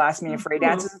when people ask me if Ray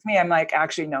dances with me, I'm like,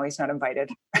 actually, no, he's not invited.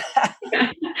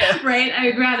 Right. I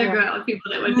would rather go out with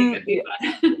people that would think it'd be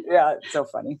fun. Yeah. It's so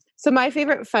funny. So my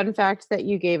favorite fun fact that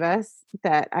you gave us,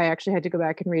 that I actually had to go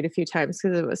back and read a few times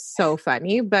because it was so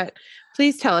funny, but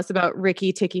please tell us about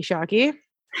Ricky Tiki Shockey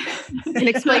and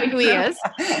explain who he is.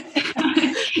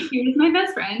 He was my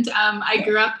best friend. I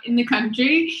grew up in the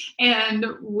country, and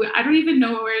I don't even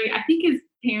know where, I think his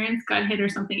parents got hit or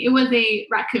something. It was a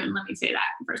raccoon. Let me say that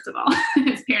first of all.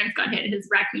 His parents got hit, his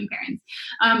raccoon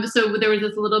parents. So there was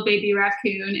this little baby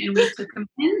raccoon, and we took him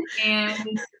in,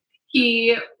 and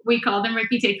we called him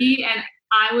Ricky Tiki. And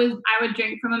I would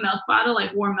drink from a milk bottle,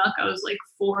 like warm milk. I was like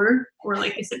 4, or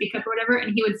like a sippy cup or whatever.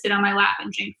 And he would sit on my lap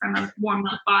and drink from a warm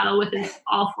milk bottle with his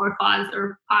all 4 paws.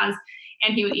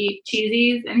 And he would eat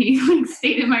cheesies, and he like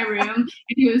stayed in my room, and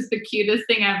he was the cutest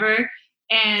thing ever.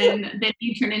 And then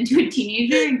he turned into a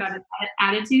teenager and got an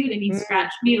attitude, and he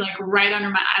scratched me like right under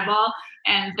my eyeball.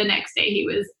 And the next day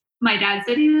my dad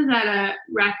said he was at a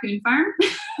raccoon farm.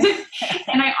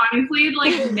 And I honestly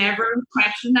like never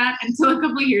questioned that until a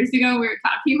couple of years ago. We were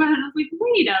talking about it, and I was like,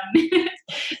 wait a minute.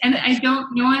 And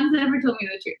no one's ever told me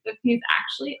the truth. If he's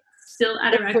actually still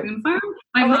at a raccoon farm,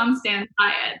 my mom stands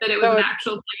by it, that it was an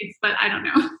actual place, but I don't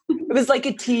know. It was like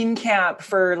a teen camp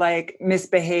for like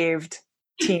misbehaved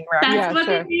teen raccoons. That's what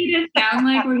they made it sound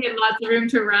like. We had lots of room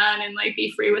to run and like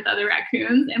be free with other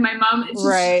raccoons. And my mom,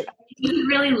 she didn't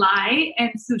really lie,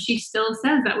 and so she still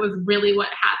says that was really what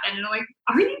happened. And I'm like,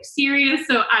 are you serious?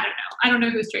 So I don't know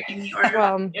who's tricking me. Or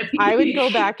I would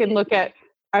go back and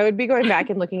I would be going back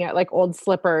and looking at like old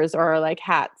slippers or like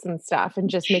hats and stuff, and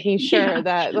just making sure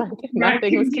that like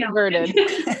nothing was converted.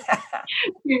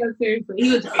 Yeah, seriously.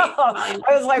 He was great. I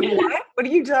was like, what are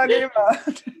you talking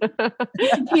about?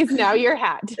 He's now your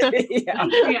hat.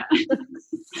 Yeah.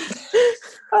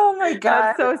 Oh my God.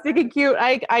 That's so stinking cute.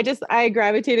 I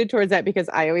gravitated towards that because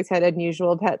I always had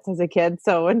unusual pets as a kid.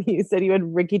 So when he said he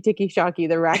would Ricky Tikki Shocky,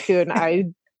 the raccoon, I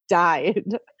died.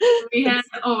 We had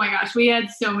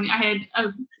so many. I had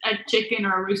a chicken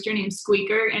or a rooster named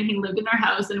Squeaker, and he lived in our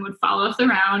house and would follow us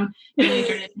around, and he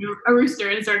turned into a rooster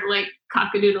and started like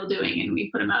cock-a-doodle doing, and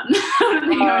we put him out in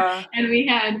the yard.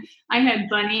 And I had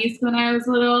bunnies when I was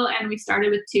little, and we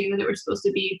started with 2 that were supposed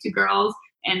to be 2 girls,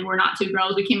 and we're not 2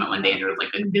 girls. We came out one day and there was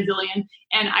like a gazillion,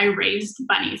 and I raised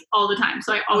bunnies all the time.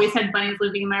 So I always had bunnies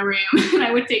living in my room, and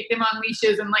I would take them on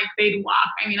leashes, and like they'd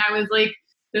walk. I mean, I was like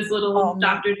this little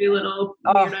Dr. Dolittle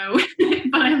weirdo.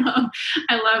 But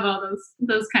I love all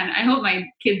those kind of, I hope my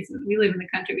kids, we live in the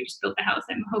country, we just built a house.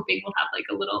 I'm hoping we'll have like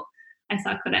a little, I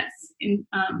saw Corette's in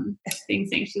thing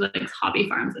saying she likes hobby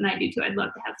farms, and I do too. I'd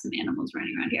love to have some animals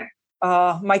running around here.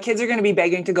 My kids are going to be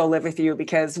begging to go live with you,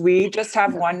 because we just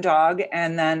have 1 dog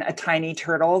and then a tiny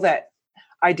turtle that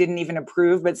I didn't even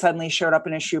approve, but suddenly showed up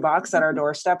in a shoeBox at our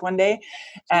doorstep one day.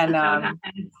 And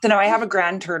so now I have a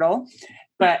grand turtle.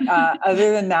 But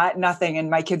other than that, nothing.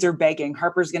 And my kids are begging.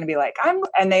 Harper's going to be like,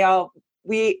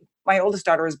 my oldest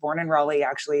daughter was born in Raleigh,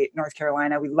 actually, North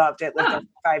Carolina. We loved it, lived there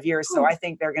for 5 years. So I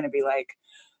think they're going to be like,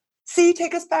 see,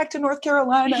 take us back to North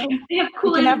Carolina. We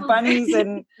can have bunnies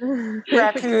and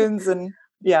raccoons. And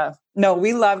yeah, no,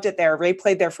 we loved it there. Ray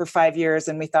played there for 5 years,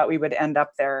 and we thought we would end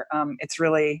up there.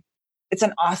 It's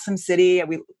an awesome city.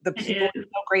 The people are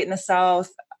so great in the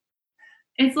South.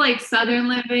 It's like Southern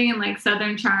living and like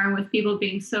Southern charm, with people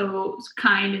being so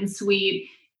kind and sweet,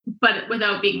 but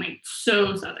without being like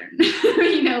so Southern,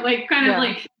 like kind of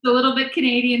like a little bit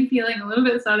Canadian feeling, a little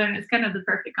bit Southern. It's kind of the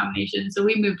perfect combination. So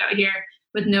we moved out here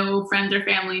with no friends or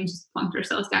family and just plunked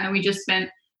ourselves down. And we just spent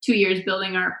 2 years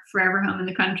building our forever home in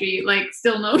the country. Like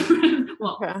still no friends,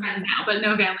 friends now, but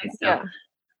no family still. Yeah.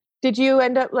 Did you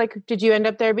end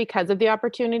up there because of the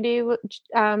opportunity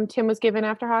Tim was given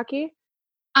after hockey?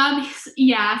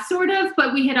 Yeah, sort of,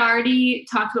 but we had already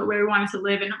talked about where we wanted to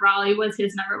live, and Raleigh was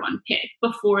his number 1 pick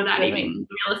before that. Even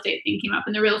the real estate thing came up,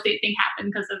 and the real estate thing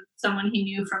happened because of someone he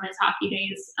knew from his hockey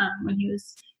days, when he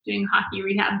was doing hockey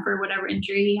rehab for whatever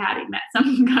injury he had. He met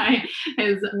some guy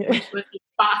which was his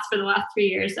boss for the last 3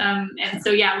 years. And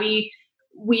so,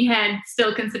 we had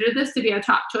still considered this to be our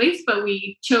top choice, but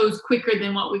we chose quicker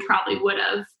than what we probably would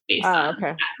have based on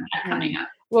that coming up.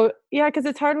 Well, yeah, because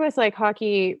it's hard with like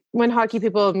hockey, when hockey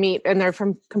people meet and they're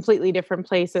from completely different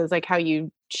places, like how you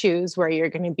choose where you're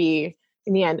going to be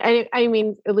in the end. I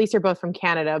mean, at least you're both from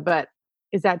Canada, but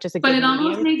is that just a good But it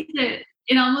almost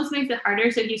makes it harder.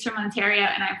 So he's from Ontario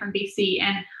and I'm from BC,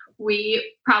 and we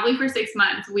probably for 6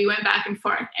 months, we went back and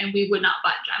forth and we would not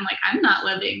budge. I'm like, I'm not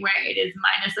living where it is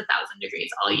minus 1,000 degrees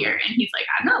all year. And he's like,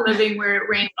 I'm not living where it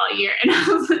rains all year. And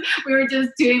we were just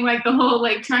doing like the whole,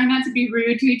 like trying not to be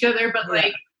rude to each other, but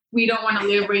like, we don't want to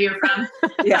live where you're from.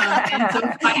 And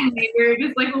so finally we were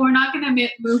just like, well, we're not going to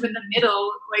move in the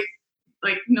middle.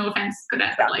 Like no offense,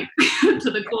 Quebec, but like to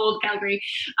the cold Calgary.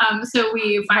 So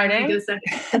we finally just said,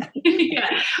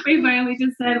 we finally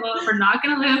just said, well, if we're not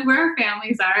going to live where our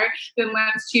families are, then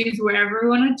let's choose wherever we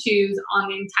want to choose on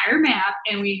the entire map.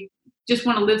 And we just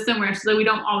want to live somewhere so that we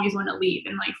don't always want to leave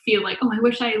and like feel like, oh, I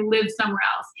wish I lived somewhere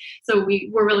else. So we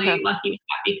were really lucky with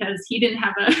that, because he didn't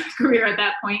have a career at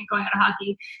that point going out of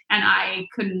hockey, and I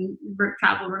couldn't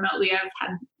travel remotely. I've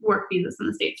had work visas in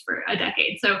the States for a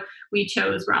decade. So we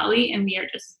chose Raleigh, and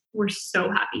we're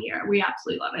so happy here. We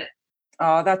absolutely love it.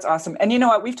 Oh, that's awesome. And you know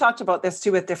what? We've talked about this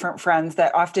too with different friends,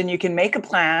 that often you can make a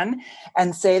plan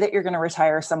and say that you're going to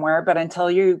retire somewhere, but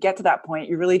until you get to that point,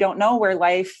 you really don't know where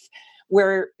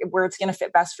it's going to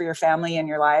fit best for your family and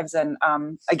your lives. And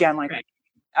again, like Right.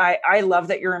 I love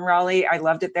that you're in Raleigh. I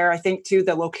loved it there. I think too,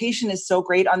 the location is so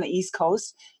great on the East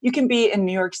Coast. You can be in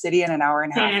New York City in an hour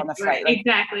and a half on the flight. Like,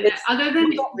 Exactly. Other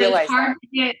than it's hard to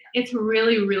get, it's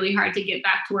really, really hard to get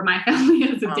back to where my family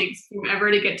is. It takes forever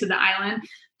to get to the island,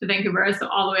 to Vancouver. So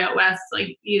all the way out west,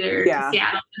 like either to Seattle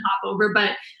and hop over.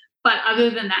 But other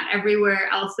than that, everywhere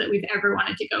else that we've ever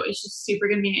wanted to go is just super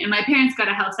convenient. And my parents got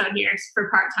a house out here for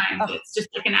part-time. It's just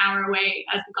like an hour away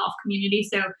at the golf community.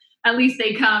 So at least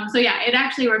they come. So yeah, it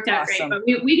actually worked out great. But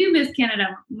we do miss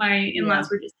Canada. My in-laws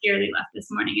were just here. They left this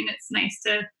morning, and it's nice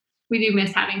we do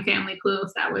miss having family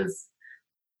close. I wish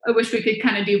we could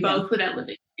kind of do both without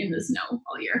living in the snow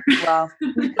all year. Well,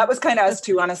 that was kind of us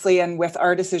too, honestly. And with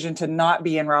our decision to not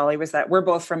be in Raleigh, was that we're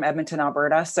both from Edmonton,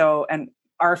 Alberta. So, and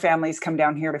our families come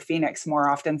down here to Phoenix more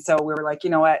often. So we were like, you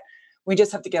know what, we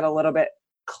just have to get a little bit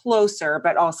closer,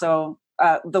 but also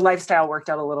the lifestyle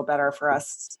worked out a little better for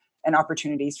us, and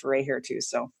opportunities for Ray here too.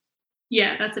 So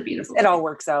yeah, that's a beautiful it all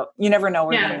works out. You never know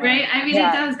where you're going. Right. I mean, it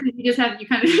does, because you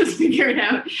kind of just figure it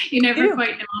out. You never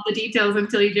quite know all the details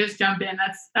until you just jump in.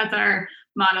 That's our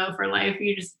motto for life.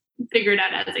 You just figure it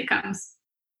out as it comes.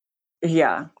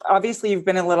 Yeah. Obviously you've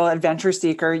been a little adventure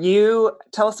seeker. You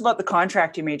tell us about the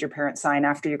contract you made your parents sign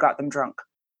after you got them drunk.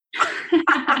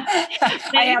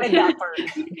 I added that part.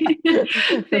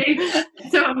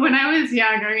 So when I was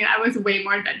younger, I was way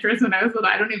more adventurous when I was little.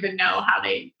 I don't even know how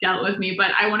they dealt with me,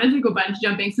 but I wanted to go bungee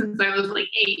jumping since I was like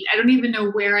 8. I don't even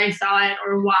know where I saw it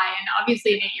or why. And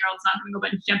obviously an 8-year-old's not going to go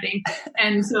bungee jumping.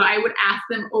 And so I would ask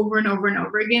them over and over and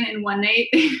over again. And one night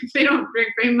they don't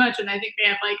drink very much, and I think they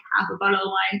have like half a bottle of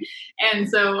wine. And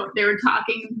so they were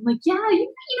talking, like, yeah,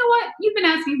 you know what? You've been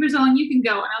asking for so long, you can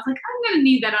go. And I was like, I'm going to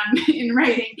need that in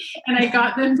writing. And I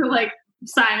got them to like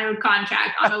sign a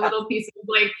contract on a little piece of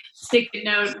like sticky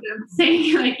note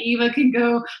saying like Eva can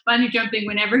go bungee jumping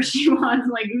whenever she wants,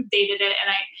 like who dated it. And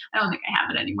I don't think I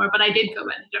have it anymore, but I did go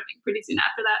bungee jumping pretty soon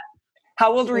after that.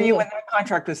 How old were you when that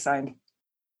contract was signed?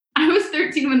 I was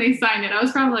 13 when they signed it. I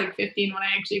was probably like 15 when I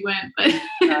actually went, but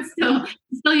still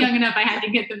young enough. I had to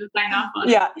get them to sign off on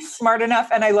it. Yeah, smart enough.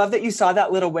 And I love that you saw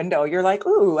that little window. You're like,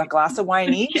 ooh, a glass of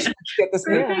wine each. Yeah. Get this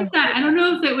Like that. I don't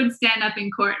know if it would stand up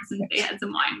in court since they had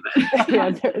some wine, but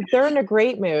yeah, they're in a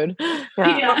great mood.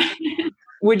 Yeah.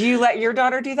 Would you let your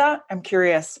daughter do that? I'm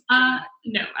curious.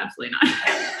 No, absolutely not.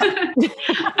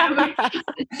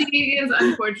 She is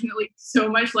unfortunately so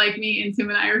much like me, and Tim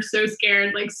and I are so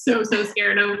scared, like so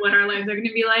scared of what our lives are going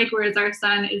to be like. Whereas our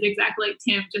son is exactly like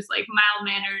Tim, just like mild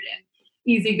mannered and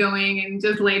easygoing and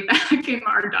just laid back. And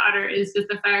our daughter is just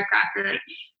a firecracker,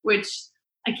 which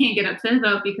I can't get upset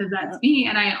about because that's me.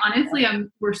 And I honestly,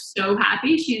 we're so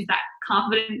happy. She's that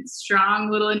confident, strong,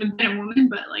 little independent woman.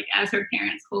 But like as her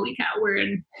parents, holy cow, we're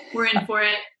in for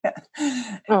it.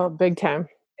 Oh, big time.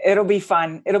 It'll be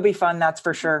fun. That's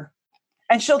for sure.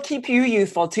 And she'll keep you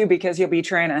youthful too, because you'll be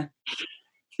trying to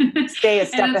stay a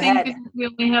step ahead. We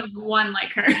only have one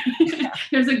like her.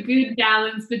 There's a good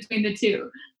balance between the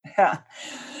two. Yeah.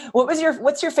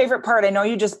 What's your favorite part? I know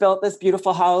you just built this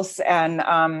beautiful house, and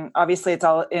obviously it's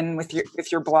all in with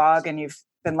your blog, and you've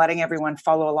been letting everyone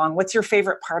follow along. What's your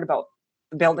favorite part about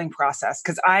the building process?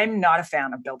 Because I'm not a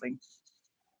fan of building.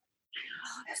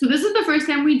 So this is the first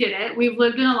time we did it. We've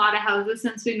lived in a lot of houses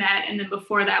since we met, and then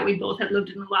before that, we both had lived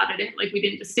in a lot of it. Like we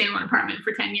didn't just stay in one apartment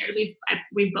for 10 years.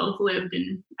 We both lived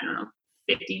in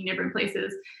 15 different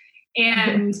places,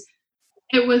 and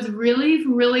it was really,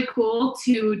 really cool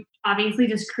to obviously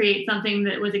just create something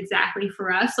that was exactly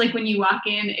for us. Like when you walk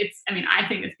in, I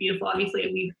think it's beautiful.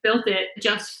 Obviously, we built it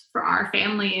just for our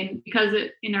family, and because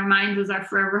it in our minds is our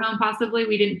forever home. Possibly,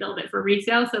 we didn't build it for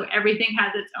resale, so everything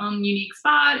has its own unique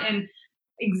spot and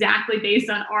exactly based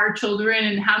on our children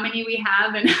and how many we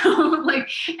have and how like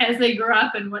as they grow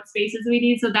up and what spaces we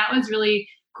need. So that was really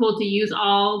cool to use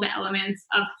all the elements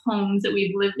of homes that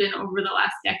we've lived in over the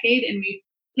last decade, and we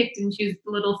picked and choose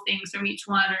little things from each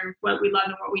one or what we loved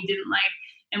and what we didn't like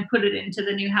and put it into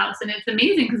the new house. And it's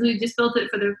amazing because we just built it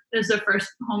this is the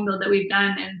first home build that we've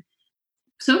done. And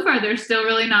so far, there's still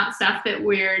really not stuff that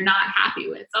we're not happy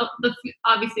with. So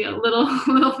obviously a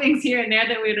little things here and there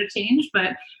that we would have changed,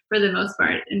 but for the most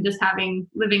part, and just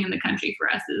living in the country for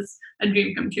us is a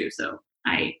dream come true. So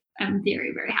I am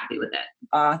very, very happy with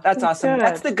it. That's awesome. Good.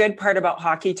 That's the good part about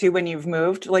hockey too. When you've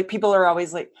moved, like people are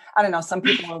always like, I don't know, some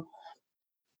people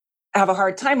have a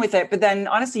hard time with it. But then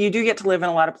honestly, you do get to live in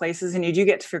a lot of places and you do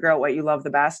get to figure out what you love the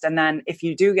best. And then if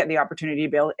you do get the opportunity to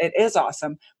build, it is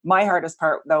awesome. My hardest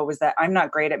part though was that I'm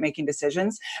not great at making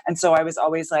decisions. And so I was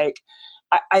always like,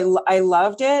 I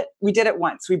loved it. We did it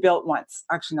once. We built once.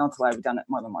 Actually, no, it's a lie. We've done it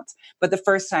more than once. But the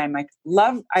first time, I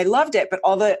loved it. But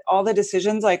all the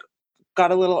decisions like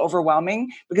got a little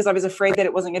overwhelming because I was afraid that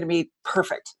it wasn't going to be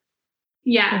perfect.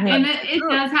 Yeah, Mm-hmm. and it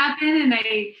does happen. And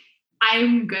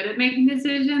I'm good at making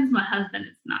decisions. My husband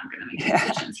is not good at making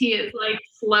decisions. He is like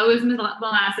slow as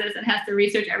molasses and has to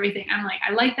research everything. I'm like,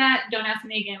 I like that. Don't ask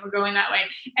me again. We're going that way.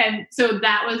 And so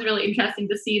that was really interesting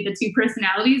to see the two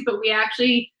personalities. But we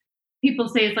actually, people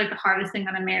say it's like the hardest thing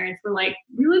on a marriage. We're like,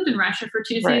 we lived in Russia for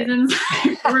 2 seasons.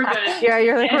 We're good. Yeah,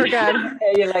 you're like, we're good.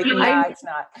 You're like, nah, it's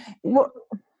not.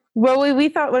 Well, we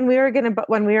thought when we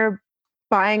were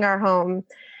buying our home,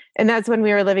 and that's when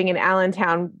we were living in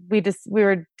Allentown, we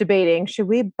were debating, should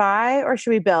we buy or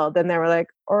should we build? And they were like,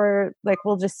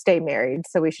 we'll just stay married.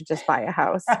 So we should just buy a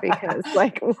house because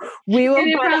like we will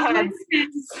go ahead.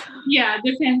 Yeah, it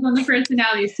depends on the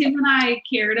personalities. Tim and I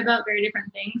cared about very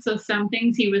different things. So some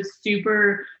things he was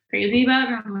super crazy about,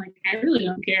 and I'm like, I really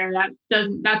don't care.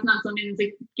 That's not something that's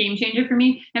a game changer for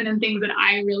me. And then things that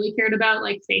I really cared about,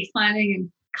 like space planning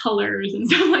and colors and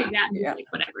stuff like that. Yeah.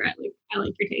 Like whatever. I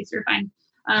like your taste. You're fine.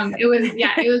 It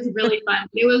was really fun.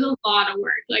 It was a lot of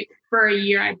work. Like for a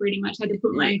year, I pretty much had to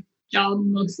put my job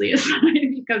mostly aside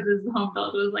because this home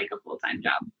build was like a full-time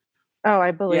job. Oh,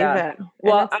 I believe it.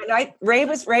 Well, Ray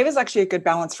was actually a good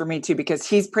balance for me too, because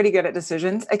he's pretty good at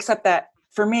decisions, except that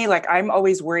for me, like I'm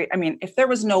always worried. I mean, if there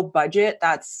was no budget,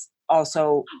 that's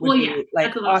also would be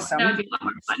like awesome. That would be a lot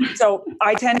more fun. So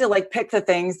I tend to like pick the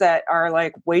things that are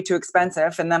like way too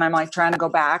expensive. And then I'm like trying to go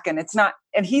back and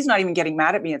and he's not even getting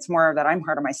mad at me. It's more that I'm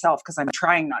hard on myself because I'm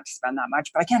trying not to spend that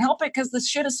much, but I can't help it because this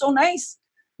shit is so nice.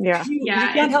 Yeah. You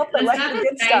can't help but like the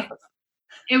good stuff.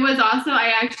 It was also,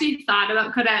 I actually thought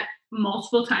about Codet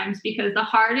multiple times because the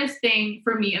hardest thing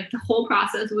for me of the whole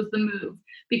process was the move,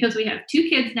 because we have 2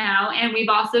 kids now and we've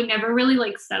also never really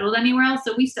like settled anywhere else.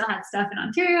 So we still had stuff in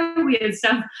Ontario. We had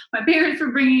stuff my parents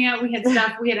were bringing out. We had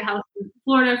stuff. We had a house in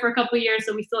Florida for a couple of years.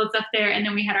 So we still had stuff there. And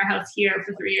then we had our house here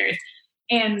for 3 years.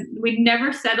 And we'd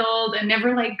never settled and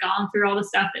never like gone through all the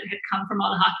stuff that had come from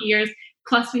all the hockey years.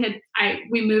 Plus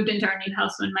we moved into our new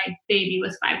house when my baby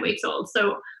was 5 weeks old.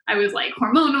 So I was like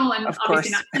hormonal and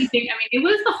obviously not sleeping. I mean, it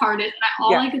was the hardest. And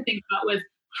all I could think about was,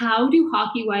 how do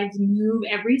hockey wives move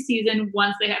every season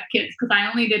once they have kids? Because I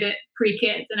only did it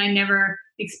pre-kids and I never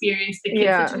experienced the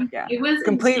kids. Yeah. It was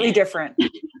completely different.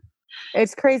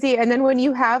 It's crazy. And then when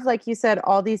you have, like you said,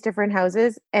 all these different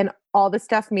houses and all the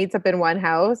stuff meets up in one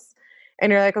house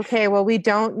and you're like, okay, well, we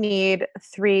don't need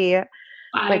 3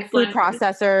 like food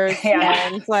processors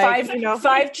and like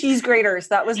 5 cheese graters.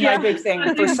 That was my big thing.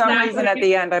 For some reason at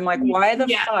the end, I'm like, why the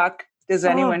fuck does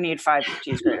anyone need 5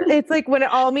 cheese graters? It's like when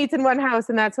it all meets in one house,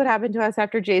 and that's what happened to us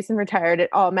after Jason retired. It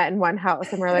all met in one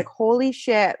house, and we're like, holy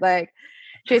shit! Like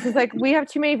Jason's like, we have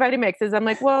too many Vitamixes. I'm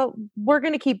like, well, we're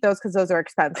gonna keep those because those are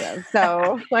expensive.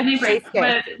 So like,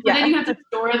 but then you have to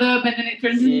store them, and then it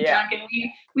turns into junk. And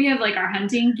we have like our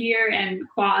hunting gear and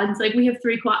quads. Like we have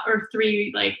 3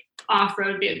 like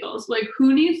off-road vehicles. Like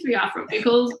who needs 3 off-road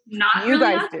vehicles? Not you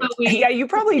really guys us, do. But you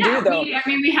probably do though.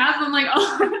 We have them like all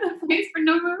over the place for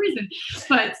no reason,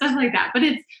 but stuff like that. But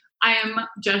I am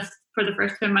just, for the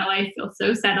first time in my life, feel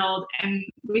so settled, and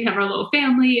we have our little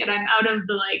family, and I'm out of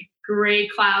the like gray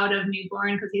cloud of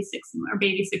newborn because he's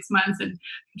 6 months, and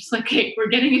I'm just like, hey, we're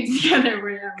getting it together.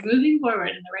 We're moving forward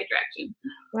in the right direction.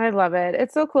 I love it.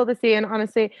 It's so cool to see. And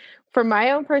honestly, for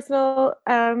my own personal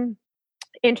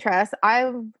interest,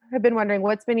 I have been wondering,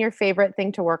 what's been your favorite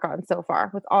thing to work on so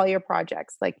far with all your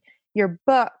projects, like your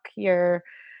book, your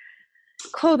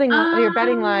clothing, your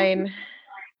bedding line?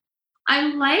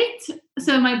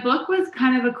 So my book was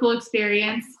kind of a cool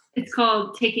experience. It's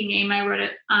called Taking Aim. I wrote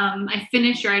it. I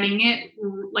finished writing it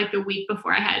like the week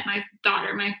before I had my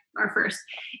daughter, our first.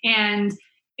 And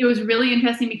it was really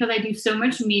interesting because I do so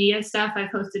much media stuff.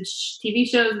 I've hosted TV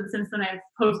shows, and since then I've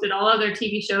posted all other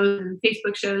TV shows and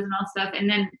Facebook shows and all stuff. And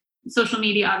then social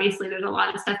media, obviously, there's a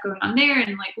lot of stuff going on there,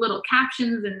 and like little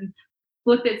captions and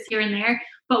snippets here and there.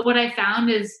 But what I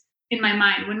found is, in my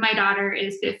mind, when my daughter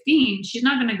is 15, she's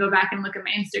not going to go back and look at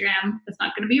my Instagram. That's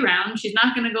not going to be around. She's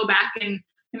not going to go back and,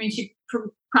 she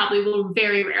probably will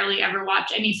very rarely ever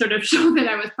watch any sort of show that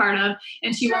I was part of.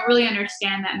 And she won't really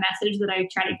understand that message that I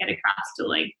try to get across to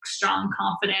like strong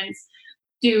confidence,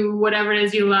 do whatever it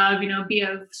is you love, be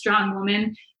a strong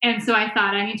woman. And so I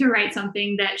thought I need to write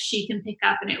something that she can pick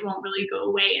up and it won't really go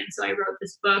away. And so I wrote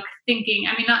this book thinking,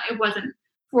 it wasn't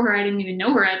for her. I didn't even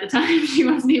know her at the time. She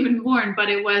wasn't even born, but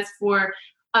it was for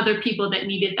other people that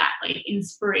needed that like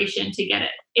inspiration to get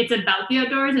it. It's about the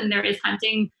outdoors, and there is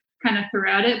hunting kind of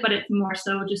throughout it, but it's more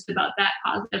so just about that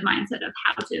positive mindset of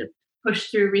how to push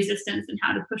through resistance and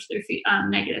how to push through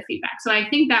negative feedback. So I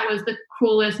think that was the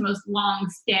coolest, most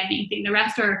long-standing thing. The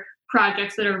rest are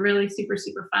projects that are really super,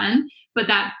 super fun, but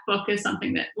that book is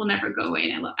something that will never go away,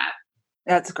 and I love that.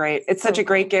 That's great. It's such a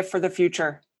great gift for the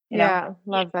future. Yeah,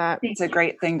 love that. It's a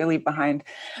great thing to leave behind.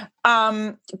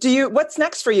 What's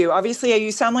next for you? Obviously,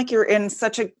 you sound like you're in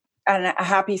such a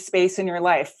happy space in your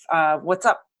life. What's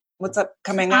up? What's up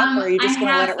coming up? Or are you just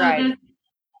going to let it ride?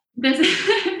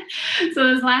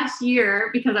 This last year,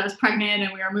 because I was pregnant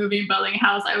and we were moving, building a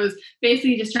house, I was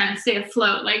basically just trying to stay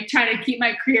afloat, like try to keep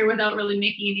my career without really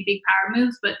making any big power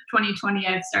moves. But 2020,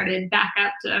 I've started back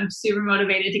up I'm super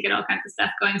motivated to get all kinds of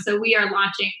stuff going. So we are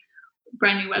launching a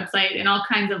brand new website and all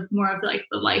kinds of more of like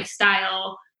the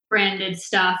lifestyle branded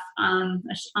stuff,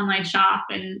 online shop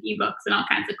and ebooks and all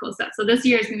kinds of cool stuff. So this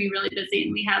year is going to be really busy,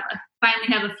 and we finally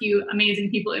have a few amazing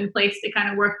people in place to kind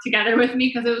of work together with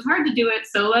me, because it was hard to do it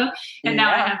solo. And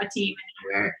now I have a team,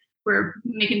 and we're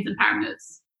making some power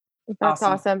moves. That's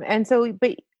awesome. And so,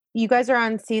 but you guys are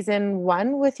on season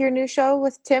 1 with your new show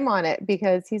with Tim on it,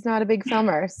 because he's not a big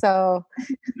filmer. So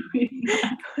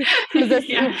is this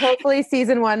hopefully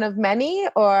season 1 of many,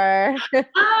 or?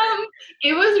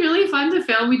 It was really fun to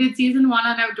film. We did season 1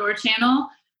 on Outdoor Channel.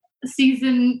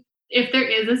 If there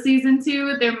is a season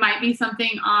 2, there might be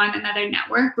something on another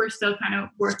network. We're still kind of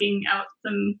working out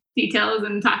some details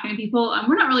and talking to people.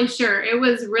 We're not really sure. It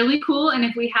was really cool. And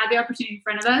if we had the opportunity in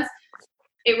front of us,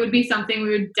 it would be something we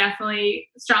would definitely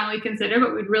strongly consider,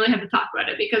 but we'd really have to talk about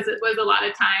it, because it was a lot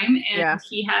of time. And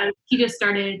he just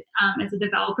started as a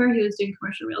developer. He was doing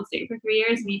commercial real estate for 3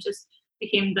 years, and he just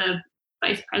became the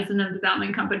vice president of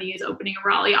development company. He's opening a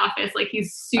Raleigh office. Like,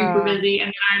 he's super busy,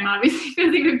 and I'm obviously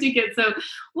busy with 2 kids. So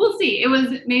we'll see. It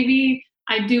was maybe,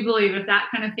 I do believe if that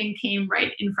kind of thing came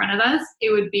right in front of us, it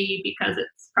would be because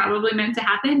it's probably meant to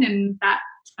happen. And that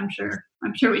I'm sure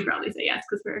we'd probably say yes,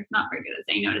 because we're not very good at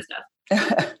saying no to stuff.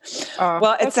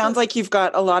 Well, it sounds like you've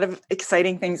got a lot of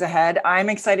exciting things ahead. I'm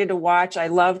excited to watch. I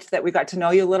loved that we got to know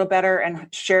you a little better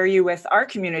and share you with our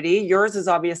community. Yours is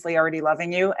obviously already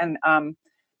loving you, and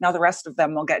now the rest of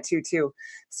them will get to too.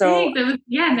 So thanks. It was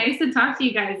nice to talk to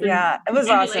you guys. And it was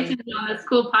awesome. On this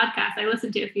cool podcast. I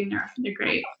listened to a few, and they're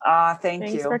great.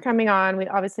 Thanks for coming on. We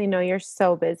obviously know you're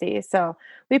so busy, so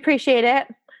we appreciate it.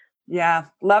 Yeah,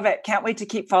 love it. Can't wait to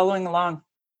keep following along.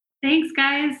 Thanks,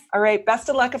 guys. All right. Best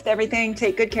of luck with everything.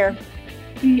 Take good care.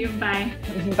 Bye.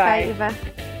 Bye. Eva.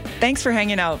 Thanks for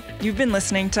hanging out. You've been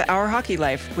listening to Our Hockey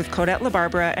Life with Codette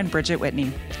LaBarbera and Bridget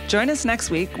Whitney. Join us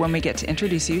next week when we get to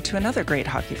introduce you to another great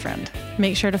hockey friend.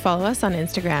 Make sure to follow us on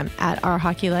Instagram at Our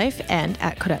Hockey Life and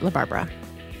at Codette LaBarbera.